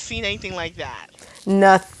when have we seen anything like that?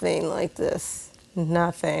 nothing like this.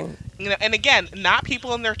 Nothing. And again, not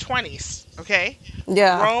people in their 20s, okay?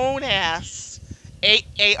 Yeah, Grown ass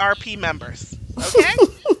AARP members, okay?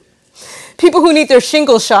 people who need their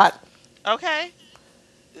shingle shot. Okay?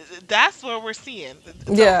 That's what we're seeing.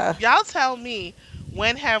 So, Yeah, y'all tell me,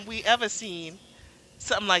 when have we ever seen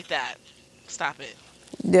something like that? Stop it.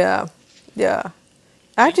 yeah, yeah.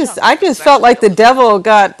 So, I you just, telling me I this is just felt actually like the real? devil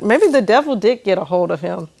got. Maybe the devil did get a hold of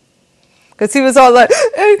him. Because he was all like,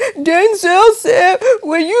 "Hey, Denzel said,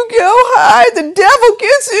 when you go high, the devil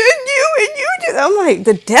gets in you and you just." I'm like,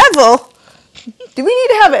 the devil? Do we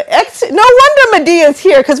need to have an exit? No wonder Medea's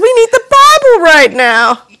here, because we need the Bible right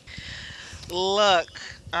now. Look,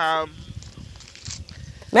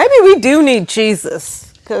 Maybe we do need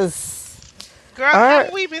Jesus. Because, girl, all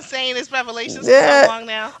haven't right. we been saying this Revelations for so Yeah. long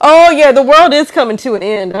now? Oh, yeah, the world is coming to an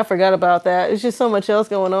end. I forgot about that. There's just so much else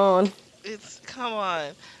going on. Come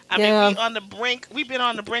on. I mean, Yeah. we've been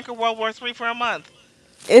on the brink of World War III for a month.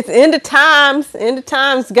 It's end of times. End of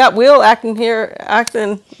times. Got Will acting here,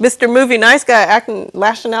 acting Mr. Movie Nice Guy, acting,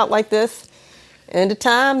 lashing out like this. End of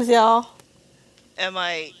times, y'all. And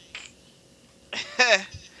like,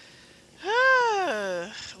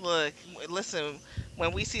 look, listen,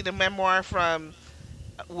 when we see the memoir from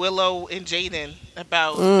Willow and Jaden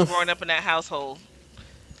about Mm, growing up in that household,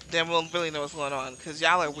 then we'll really know what's going on, because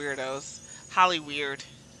y'all are weirdos. Holly weird.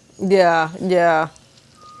 yeah, yeah.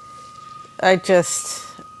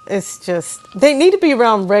 It's just, they need to be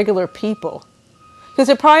around regular people. Because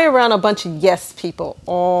they're probably around a bunch of yes people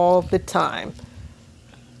all the time.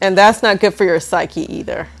 And that's not good for your psyche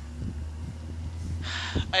either.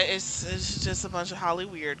 It's just a bunch of Holly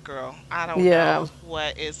weird, girl. I don't Yeah. know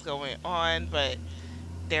what is going on, but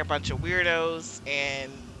they're a bunch of weirdos,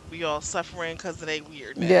 and we all suffering because of their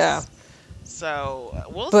Yeah. weirdness. So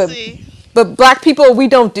we'll But see. black people, we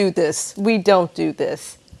don't do this. We don't do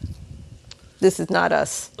this. This is not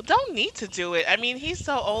us. Don't need to do it. I mean, he's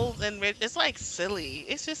so old and rich. It's like silly.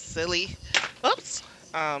 It's just silly. Oops.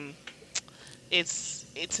 Um,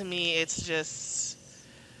 to me.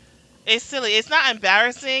 It's silly. It's not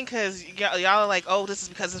embarrassing because y'all are like, oh, this is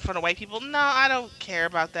because it's for the white people. No, I don't care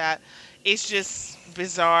about that. It's just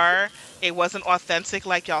bizarre. It wasn't authentic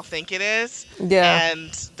like y'all think it is, Yeah.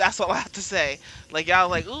 and that's all I have to say. Like y'all are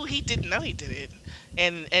like, ooh, he didn't know he did it.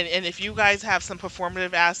 And if you guys have some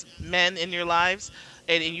performative ass men in your lives,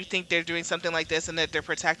 and you think they're doing something like this and that they're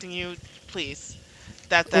protecting you, please.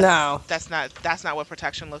 That that's No. that's not what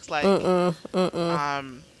protection looks like.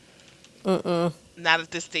 Um, not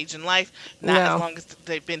at this stage in life, not as No. long as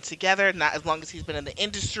they've been together, not as long as he's been in the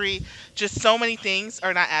industry. Just so many things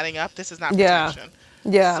are not adding up. This is not Yeah. protection.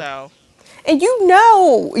 Yeah. So, And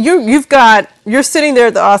you're sitting there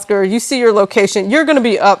at the Oscar, you see your location, you're gonna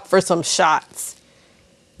be up for some shots.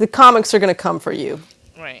 The comics are gonna come for you.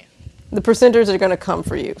 right. The presenters are gonna come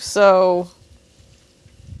for you. So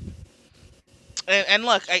And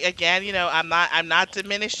look, again, I'm not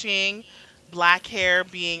diminishing black hair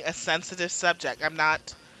being a sensitive subject. I'm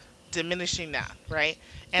not diminishing that, right?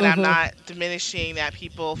 And I'm not diminishing that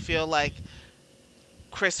people feel like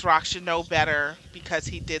Chris Rock should know better because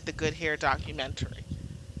he did the Good Hair documentary.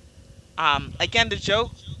 Again, the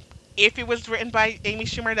joke, if it was written by Amy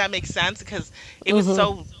Schumer, that makes sense because it was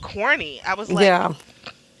so corny. I was like, yeah.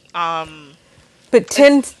 um, But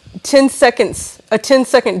it's 10 seconds, a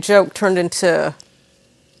 10-second joke turned into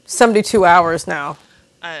 72 hours now.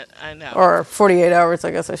 I know, Or 48 hours,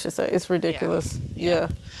 I guess I should say. It's yeah, ridiculous. yeah, Yeah.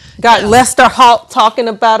 Got yeah. Lester Holt talking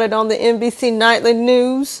about it on the NBC Nightly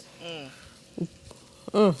News. Mm.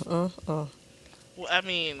 Well, I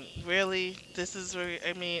mean, really, this is where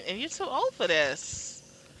I mean, and you're too old for this.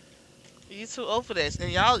 You too old for this,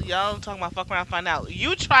 and y'all talking about fuck around, find out.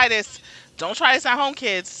 You try this. Don't try this at home,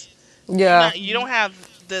 kids. Yeah. You don't have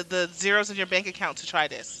the zeros in your bank account to try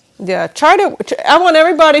this. Yeah. I want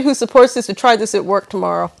everybody who supports this to try this at work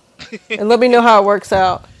tomorrow. And let me know how it works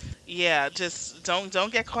out. Yeah, just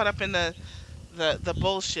don't get caught up in the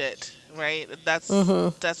bullshit, right?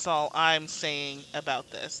 That's all I'm saying about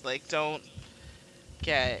this. Like, don't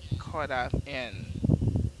get caught up in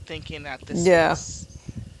thinking that this Yeah. is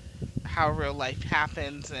how real life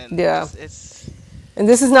happens, and Yeah. just it's. And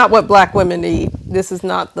this is not what black women need. This is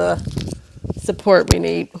not the support we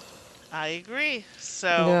need. I agree. So,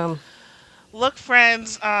 Yeah. look,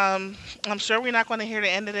 friends, I'm sure we're not going to hear the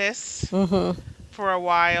end of this for a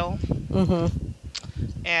while.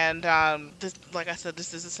 And this, like I said,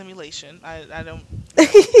 this is a simulation. I don't,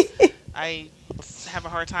 I have a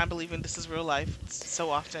hard time believing this is real life so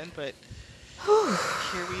often, but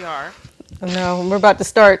here we are. No, we're about to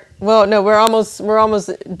start. Well, no, we're almost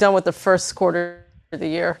done with the first quarter of the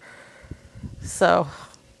year. So,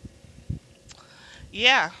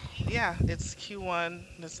 Yeah, yeah, it's Q1.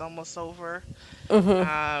 It's almost over.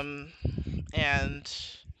 Um, and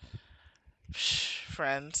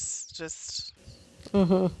friends, just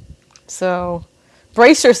so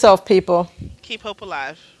brace yourself, people. keep hope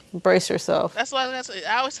alive. Brace yourself.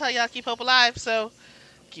 I always tell y'all keep hope alive. So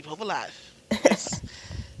keep hope alive.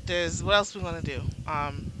 There's what else we gonna do?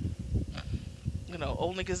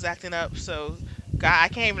 Old niggas acting up. So God, I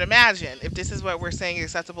can't even imagine if this is what we're saying is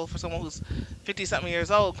acceptable for someone who's 50 something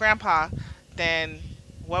years old, grandpa. Then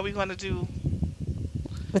what are we gonna do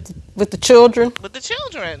With the children. with the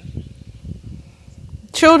children?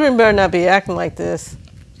 Children better not be acting like this.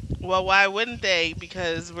 Well, why wouldn't they?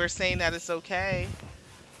 Because we're saying that it's okay.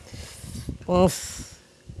 Oof.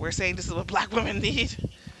 We're saying this is what black women need.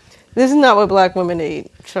 This is not what black women need.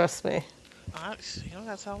 Trust me. You don't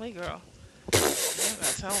gotta tell me, girl. You don't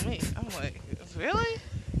gotta tell me. I'm like, really?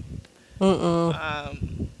 Mm-mm.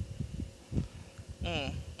 Um,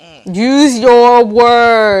 mm. Use your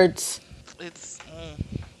words. It's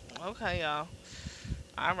okay, y'all.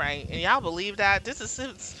 All right, and y'all believe that this is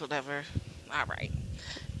it's whatever. All right,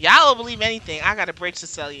 y'all will believe anything. I got a bridge to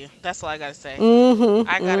sell you. That's all I gotta say.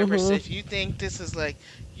 I got a bridge. If you think this is like,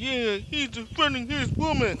 yeah, he's defending his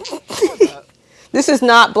woman. Shut up. This is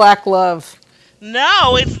not black love.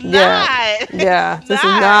 No, it's Yeah. not. Yeah. It's This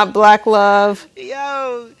is not. not black love.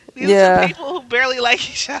 Yo, these are some Yeah. people who barely like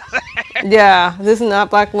each other. Yeah. This is not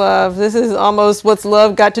black love. This is almost what's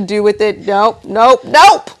love got to do with it. Nope. Nope.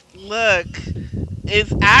 Nope. Look,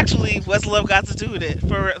 It's actually what's love got to do with it.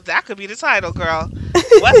 For that could be the title, girl.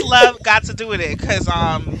 What's love got to do with it? Because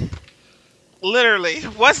literally,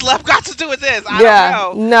 what's love got to do with this? I don't Yeah,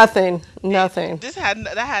 know. nothing, It, nothing. this had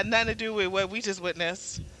that had nothing to do with what we just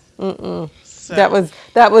witnessed. Mm-mm. So,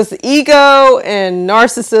 That was ego and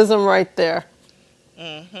narcissism right there.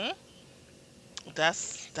 hmm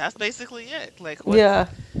that's basically it. Like, Yeah,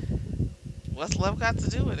 what's love got to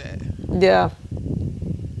do with it? yeah,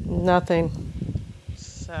 nothing.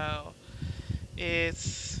 So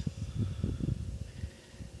it's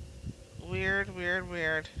weird, weird,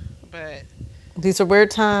 weird. But These are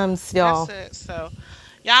weird times, that's y'all. it. So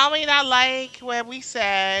y'all may not like what we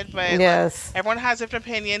said, but like, Yes, everyone has different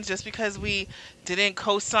opinions. Just because we didn't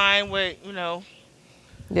co-sign with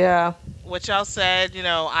yeah, what y'all said,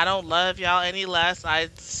 I don't love y'all any less.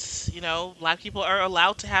 Black people are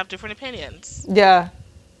allowed to have different opinions. yeah,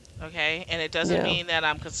 Okay, and it doesn't yeah, mean that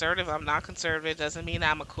I'm conservative. I'm not conservative. It doesn't mean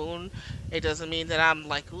I'm a coon. It doesn't mean that I'm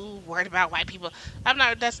like, ooh, worried about white people. I'm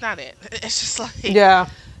not. That's not it. It's just like, yeah.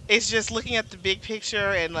 it's just looking at the big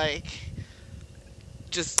picture and like,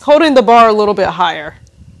 just, Holding the bar a little bit higher.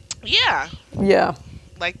 yeah, Yeah.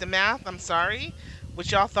 like the math. I'm sorry,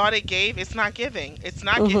 what y'all thought it gave, it's not giving. It's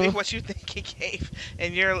not giving Mhm. what you think it gave,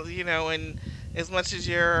 and and as much as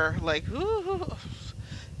you're like, ooh,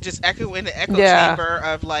 just echo in the echo Yeah. chamber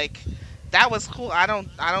of like, that was cool. I don't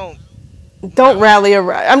Don't know. rally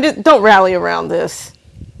around. I'm just don't rally around this.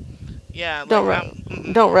 Yeah, Don't like ra-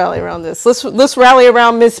 mm-mm. don't rally around this. Let's rally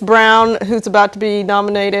around Miss Brown, who's about to be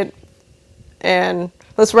nominated, and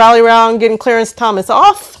let's rally around getting Clarence Thomas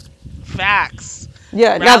off. Facts.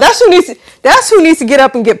 Yeah. Now Rally. that's who needs to get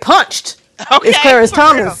up and get punched. Is Okay, Clarence for real.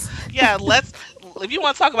 Thomas. Yeah, let's. If you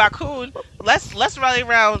want to talk about coon, let's rally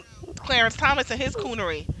around Clarence Thomas and his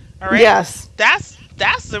coonery. All right, Yes.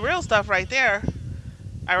 that's the real stuff right there.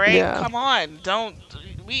 All right, Yeah. come on, don't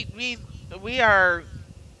we are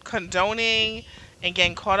condoning and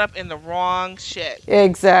getting caught up in the wrong shit.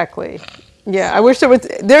 Exactly. Yeah. I So, wish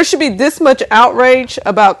there should be this much outrage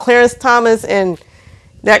about Clarence Thomas and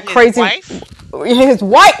and that his crazy wife,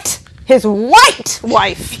 his white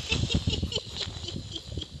wife.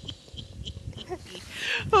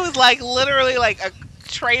 who's like literally like a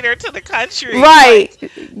traitor to the country. Right. Like,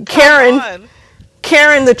 come Karen on.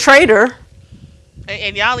 Karen the traitor.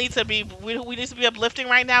 And y'all need to be, we need to be uplifting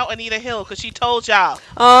right now Anita Hill, because she told y'all.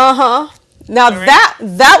 Uh-huh. Now All right.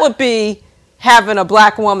 that would be having a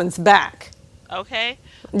black woman's back. Okay.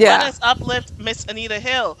 Let Yeah. us uplift Miss Anita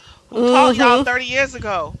Hill, who told y'all Mhm. 30 years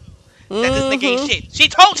ago that this nigga ain't Mhm. shit. She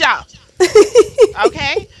told y'all.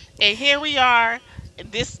 Okay. And here we are,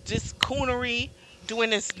 this coonery, doing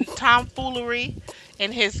this tomfoolery,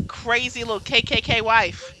 and his crazy little KKK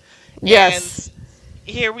wife. And Yes.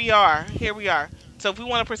 here we are. Here we are. So if we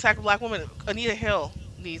want to protect a black woman, Anita Hill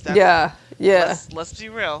needs that. Yeah. Yeah. Let's be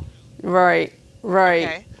real. Right. Right.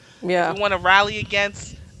 Okay. If we Yeah. want to rally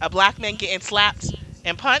against a black man getting slapped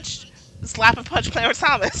and punched, slap and punch Clarence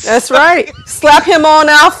Thomas. That's right. Slap him on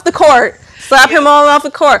off the court. Slap Yeah, him on off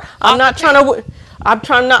the court. off the pitch.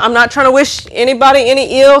 I'm not trying to wish anybody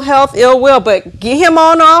any ill health, ill will, but get him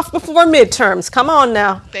on off before midterms. Come on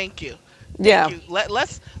now. Thank you, thank Yeah. you.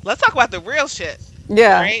 Let's talk about the real shit.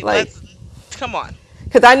 All Yeah. right, Like, let's come on.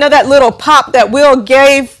 because I know that little pop that Will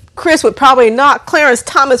gave Chris would probably knock Clarence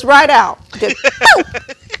Thomas right out. Just, boom.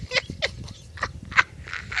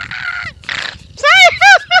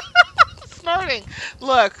 Snorting.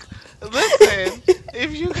 Look, listen.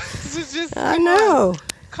 If you guys just I come on, know.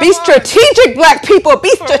 come Be on, strategic, black people.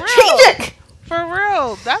 Be for real, strategic. for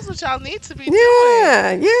real. That's what y'all need to be doing.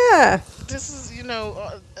 Yeah. Yeah. This is,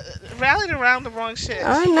 rallied around the wrong shit.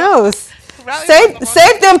 I know. Rallied around the wrong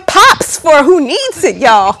Save them pops for who needs it,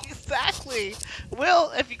 y'all. Exactly.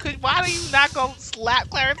 Will, if you could, why do you not go slap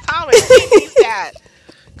Clarence Thomas? He needs that.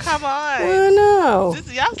 Come on. I know.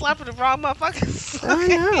 Y'all slapping the wrong motherfuckers. I Okay,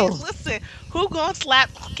 know. listen. Who gonna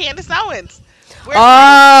slap Candace Owens? Where's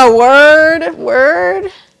Ah, word,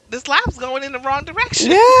 word. the slap's going in the wrong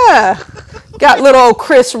direction? Yeah. Got little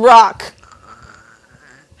Chris Rock.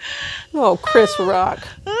 Little Chris Rock.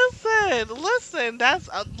 Listen. That's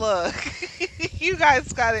look. You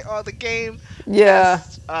guys got it on the game Yeah.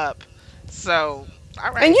 messed up. So,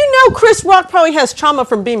 all right. And you know Chris Rock probably has trauma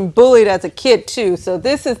from being bullied as a kid too, so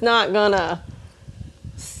this is not gonna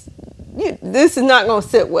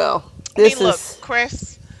sit well. I mean, This look, is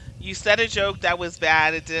Chris, you said a joke that was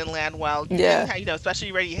bad. It didn't land well. You Yeah. didn't have, especially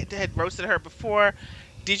you already had roasted her before.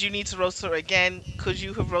 Did you need to roast her again? Could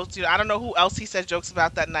you have roasted? I don't know who else he said jokes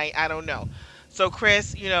about that night. I don't know. So,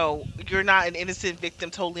 Chris, you're not an innocent victim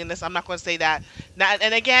totally in this. I'm not going to say that. Not,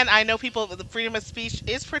 and again, I know people, the freedom of speech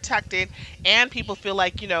is protected, and people feel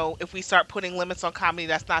like, if we start putting limits on comedy,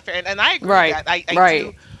 that's not fair. And I agree with Right, that. I do.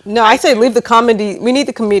 right. No, I I say do. leave the comedy. We need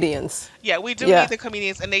the comedians. Yeah, we do need Yeah. the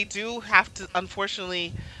comedians, and they do have to,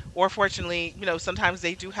 unfortunately or fortunately, sometimes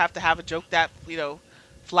they do have to have a joke that,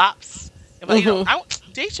 flops. But,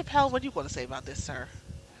 Dave Chappelle, what are you going to say about this, sir?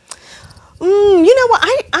 You know what?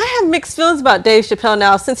 I have mixed feelings about Dave Chappelle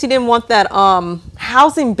now since he didn't want that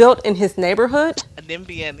housing built in his neighborhood. A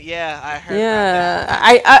NIMBYing. Yeah, I heard about that.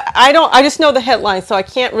 Yeah, I don't. I just know the headline, so I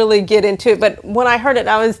can't really get into it. But when I heard it,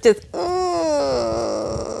 I was just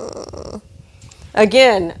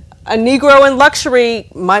again, a Negro in luxury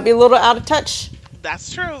might be a little out of touch.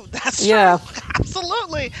 That's true. That's true. Yeah,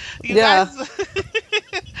 Absolutely. You guys, yeah,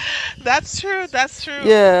 that's true. That's true.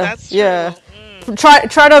 yeah, That's yeah. true.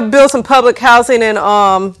 Try to build some public housing in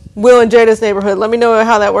Will and Jada's neighborhood. Let me know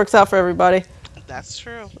how that works out for everybody. That's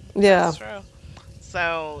true. Yeah. That's true.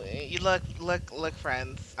 So you look,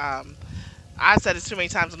 friends. I've said it too many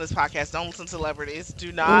times on this podcast. Don't listen to celebrities.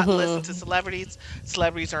 Do not listen to celebrities.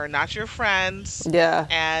 Celebrities are not your friends. Yeah.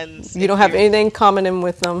 And You if don't have you're anything common in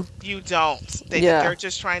with them. you don't. Yeah. They're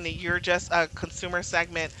just trying to. You're just a consumer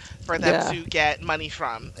segment for them Yeah. to get money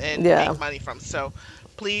from and Yeah. make money from. So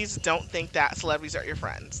please don't think that celebrities are your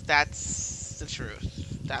friends. That's the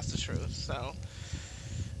truth. That's the truth. So,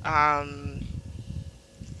 um,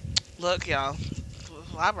 look, y'all.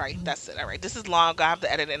 All right, that's it. All right, this is long. I have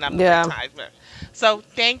to edit it, and I'm not Yeah. tired. So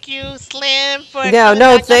thank you, Slim, for Yeah. coming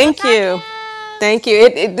No, back on the thank you. Thank podcast. you.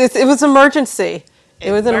 It was emergency.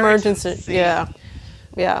 It was an emergency. Emergency. Yeah.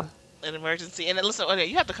 Yeah. An emergency. And listen, okay,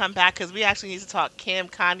 you have to come back because we actually need to talk Kim,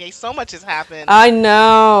 Kanye. So much has happened. I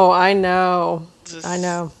know. I know. I Just,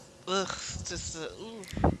 know. ugh, just, ooh.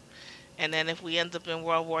 And then if we end up in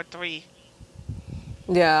World War III,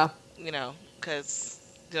 Yeah. because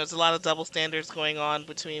there's a lot of double standards going on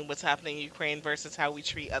between what's happening in Ukraine versus how we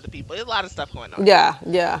treat other people. There's a lot of stuff going on. Yeah.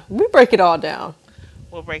 Yeah. We break it all down.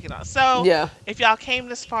 We'll break it on. So, Yeah. if y'all came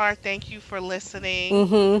this far, thank you for listening.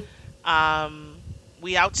 Mm-hmm. Um,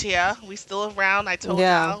 we out here. We still around. I told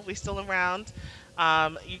Yeah. y'all we still around.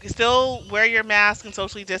 You can still wear your mask and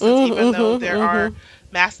socially distance, Mm-hmm. even though Mm-hmm. there are Mm-hmm.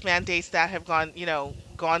 mask mandates that have gone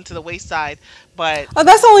to the wayside. But Oh,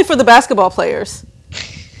 that's only for the basketball players.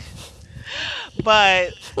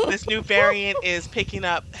 but this new variant is picking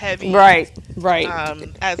up heavy. Right. Right.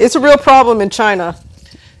 As It's a real problem in China.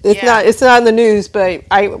 It's yeah, not. It's not in the news, but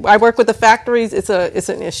I work with the factories. It's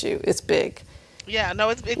an issue. It's big. yeah, no,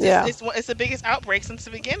 Yeah. it's the biggest outbreak since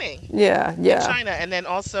the beginning Yeah. in Yeah. China, and then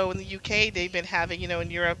also in the UK they've been having,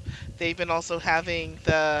 in Europe they've been also having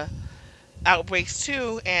the outbreaks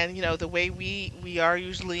too, and the way we are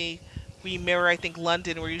usually we mirror, I think,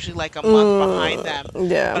 London. We're usually like a month behind them,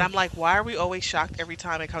 but Yeah. I'm like, why are we always shocked every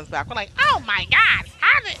time it comes back? We're like, oh my god,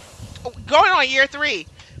 how did going on year 3,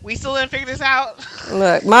 we still didn't figure this out.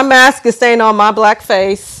 Look, my mask is staying on my black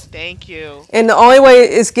face, Thank you. and the only way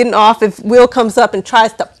it's getting off if Will comes up and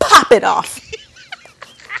tries to pop it off.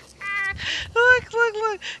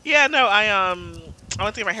 Look. Yeah, no, I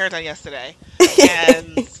went to get my hair done yesterday,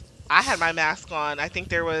 and I had my mask on. I think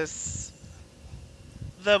there was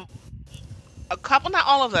the a couple, not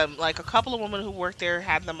all of them, like a couple of women who worked there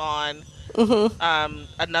had them on.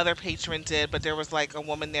 Another patron did, but there was like a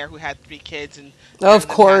woman there who had 3 kids, and none Of of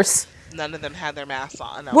them had course. none of them had their masks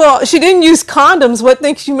on. I was Well, like, she didn't use condoms. What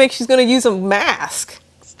makes you make she's going to use a mask?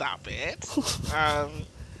 stop it.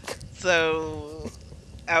 So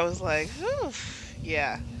I was like, whew,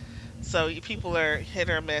 yeah. So people are hit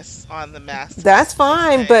or miss on the masks That's these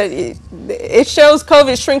fine, days. but it shows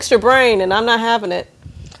COVID shrinks your brain, and I'm not having it.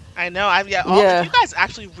 I know. I've yeah. If Yeah. you guys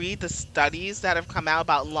actually read the studies that have come out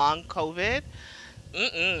about long COVID,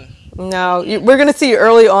 mm-mm, No, mm-mm, we're going to see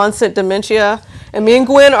early onset dementia, and me and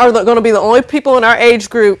Gwen are going to be the only people in our age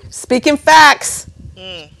group speaking facts.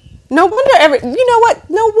 mm. No wonder you know what?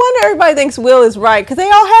 No wonder everybody thinks Will is right because they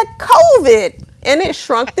all had COVID and it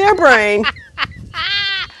shrunk their brain.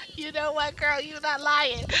 You know what, girl? You're not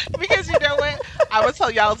lying. Because you know what? I would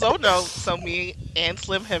tell y'all, don't know. So me and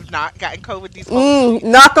Slim have not gotten COVID these whole 2 Mm, years.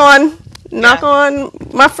 knock Yeah, on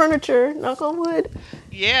my furniture, knock on wood.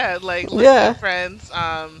 yeah. Like, listen, Yeah, friends.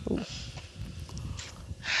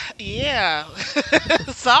 Yeah.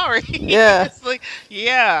 Sorry. yeah. It's like,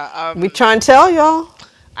 yeah. We trying to tell y'all.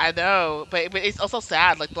 I know, but it's also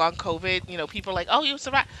sad. Like long COVID, people are like, "Oh, you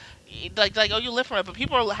survived," oh, you live from it. But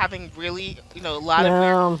people are having really, a lot of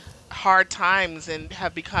weird, No. hard times and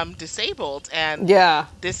have become disabled. And Yeah.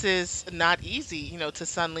 this is not easy. To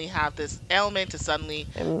suddenly have this ailment, to suddenly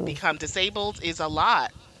Mm, become disabled is a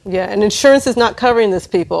lot. Yeah, and insurance is not covering this,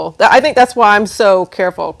 people. I think that's why I'm so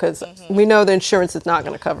careful because Hmm. we know the insurance is not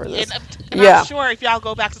going to cover and, this. and I'm Yeah. sure if y'all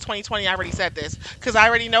go back to 2020, I already said this because I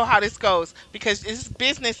already know how this goes because it's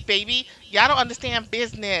business, baby. Y'all don't understand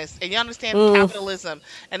business and you understand Mm. capitalism,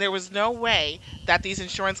 and there was no way that these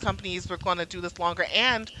insurance companies were going to do this longer.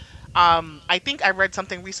 And I think I read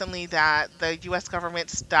something recently that the U.S. government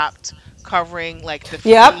stopped covering like the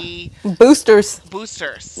Yep. free Boosters.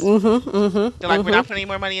 boosters. Mm-hmm. They're Mm-hmm. like, we're not Mm-hmm. putting any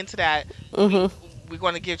more money into that. We Mm-hmm. we're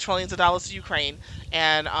going to give trillions of dollars to Ukraine,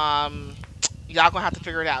 and y'all gonna have to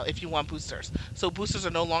figure it out if you want boosters. So boosters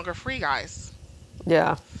are no longer free, guys.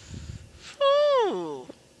 Yeah. Whew.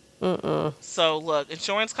 Mm-mm. So look,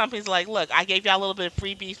 insurance companies are like, look, I gave y'all a little bit of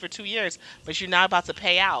freebies for 2 years, but you're not about to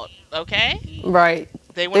pay out. Okay? Right.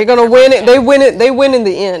 They want They're to get gonna their win money it. They back. win it. They win in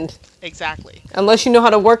the end. Exactly. Unless you know how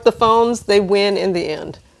to work the phones, they win in the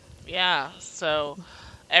end. Yeah. So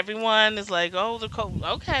everyone is like, oh,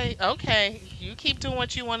 okay, okay, you keep doing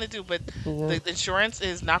what you want to do, but Yeah. the insurance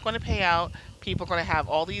is not going to pay out. People are going to have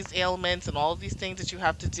all these ailments and all of these things that you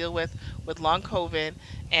have to deal with long COVID,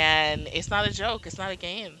 and it's not a joke. It's not a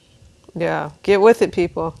game. Yeah. Get with it,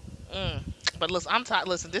 people. Mm. But listen, I'm tired.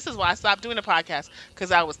 Listen, this is why I stopped doing the podcast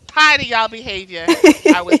because I was tired of y'all behavior.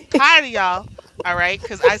 I was tired of y'all. All right,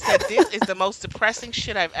 because I said this is the most depressing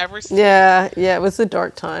shit I've ever seen. Yeah. Yeah. It was a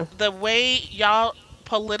dark time. The way y'all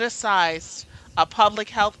politicized a public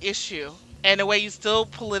health issue and the way you still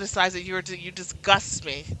politicize it, you disgust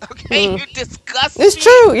me. Okay, Mm. you disgust It's me,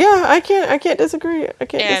 true. Yeah. I can't. I can't disagree. I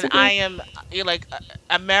can't and I disagree. am you're like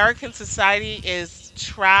American society is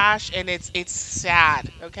trash, and it's sad.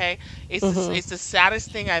 Okay, Mm-hmm. it's the saddest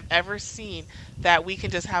thing I've ever seen that we can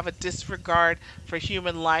just have a disregard for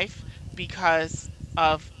human life because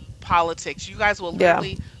of politics. You guys will Yeah.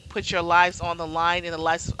 literally put your lives on the line and the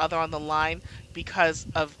lives of other on the line because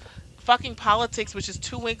of fucking politics, which is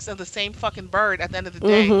two wings of the same fucking bird at the end of the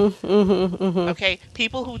day. Mm-hmm. Mm-hmm. Mm-hmm. Okay,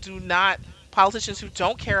 people who do not, politicians who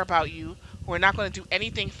don't care about you, who are not going to do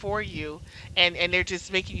anything for you, and they're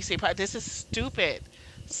just making you say, this is stupid,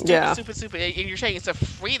 stupid, Yeah. stupid, stupid. And you're saying it's a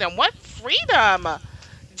freedom. What freedom?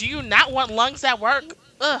 Do you not want lungs that work?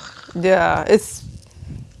 Ugh. Yeah.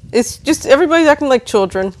 It's just everybody's acting like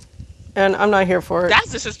children, and I'm not here for it.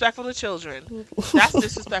 That's disrespectful to children. That's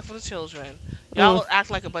disrespectful to children. Mm. Y'all act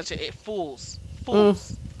like a bunch of fools. Mm.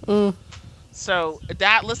 Fools. Mm. So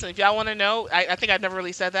that, listen, if y'all want to know, I think I've never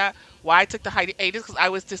really said that. Why I took the hiatus because I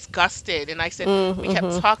was disgusted, and I said Mm. we kept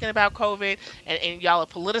Mm-hmm. talking about COVID, and y'all are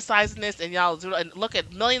politicizing this, and y'all do, and look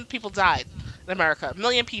at millions of people died in America, a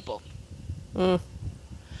million people, Mm.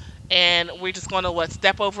 and we're just going to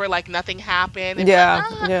step over it like nothing happened, and be like,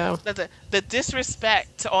 Yeah. Yeah. the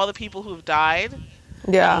disrespect to all the people who've died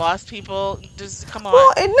and Yeah. lost people. Just come Well,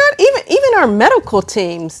 on. and not even our medical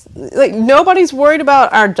teams. Like nobody's worried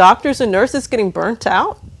about our doctors and nurses getting burnt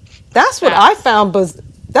out. That's what I Facts. found.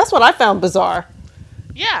 That's what I found bizarre.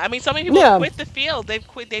 Yeah, I mean, so many people Yeah. quit the field. They've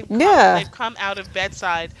quit. Yeah. They've come out of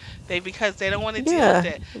bedside. Because they don't want to deal with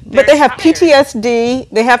Yeah. it. But They're they have tired. PTSD.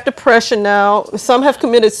 They have depression now. Some have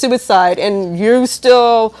committed suicide, and you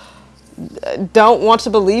still don't want to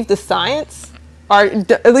believe the science, or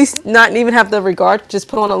at least not even have the regard to just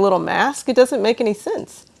put on a little mask. It doesn't make any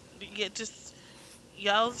sense. Yeah, just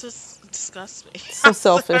y'all just disgust me. So I'm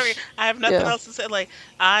sorry. selfish. I have nothing Yeah. else to say. Like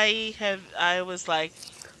I was like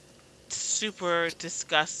super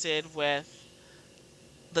disgusted with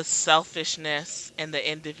the selfishness and the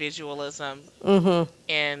individualism Mm-hmm.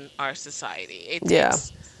 in our society. Yeah.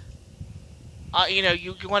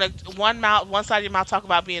 You want to one side of your mouth talk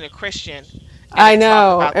about being a Christian, and I then talk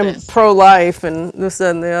know, about and this. pro-life and this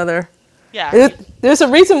and the other. Yeah, There's a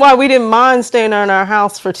reason why we didn't mind staying in our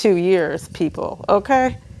house for 2 years, people.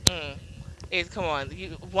 Okay? mm, come on.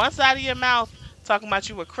 One side of your mouth talking about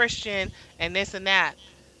you a Christian and this and that,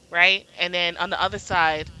 right? And then on the other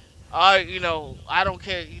side, oh, I don't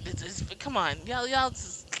care. Come on, y'all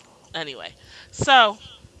just anyway. So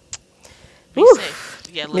be Whew. safe.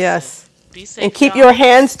 Yeah, listen, Yes. be And safe, keep your y'all.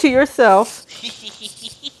 hands to yourself.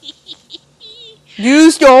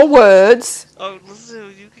 Use your words. Oh,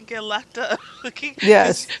 listen, you can get locked up because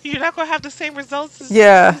Yes. you're not gonna have the same results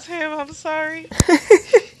Yeah. as him. I'm sorry.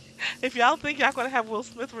 If y'all think y'all gonna have Will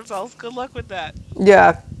Smith results, good luck with that.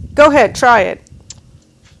 Yeah. Go ahead, try it.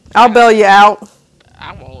 I'll Yeah, bail you out.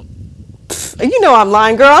 I won't. You know I'm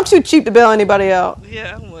lying, girl. I'm too cheap to bail anybody out.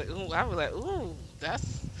 Yeah, I'm like, ooh, I was like, ooh,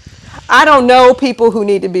 that's. I don't know people who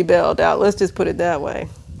need to be bailed out. Let's just put it that way.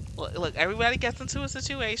 Look, everybody gets into a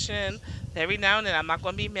situation every now and then. I'm not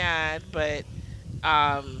gonna be mad, but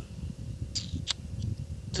um,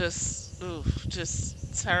 just oof,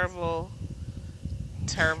 just terrible,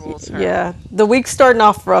 Terrible, Yeah, terrible. the week's starting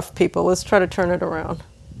off rough, people. Let's try to turn it around.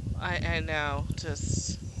 I know.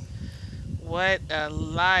 Just what a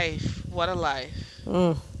life. What a life.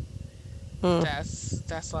 Mm, mm,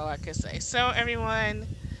 That's all I can say. So everyone,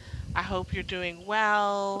 I hope you're doing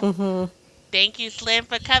well. mm-hmm. Thank you, Slim,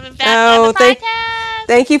 for coming back on the Oh, thank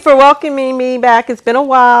podcast. you for welcoming me back. It's been a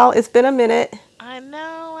while. It's been a minute. I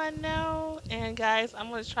know, I know. And guys, I'm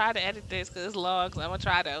gonna try to edit this because it's long. So I'm gonna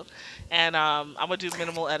try to, and I'm gonna do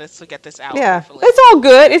minimal edits to get this out. Yeah, Hopefully, it's all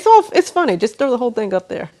good. It's funny. Just throw the whole thing up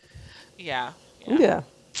there. yeah, yeah. Yeah.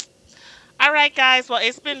 All right, guys. Well,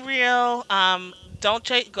 it's been real. Don't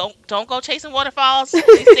go chasing waterfalls.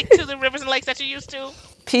 Please stick to the rivers and lakes that you used to.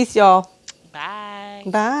 Peace, y'all. Bye.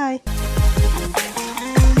 Bye.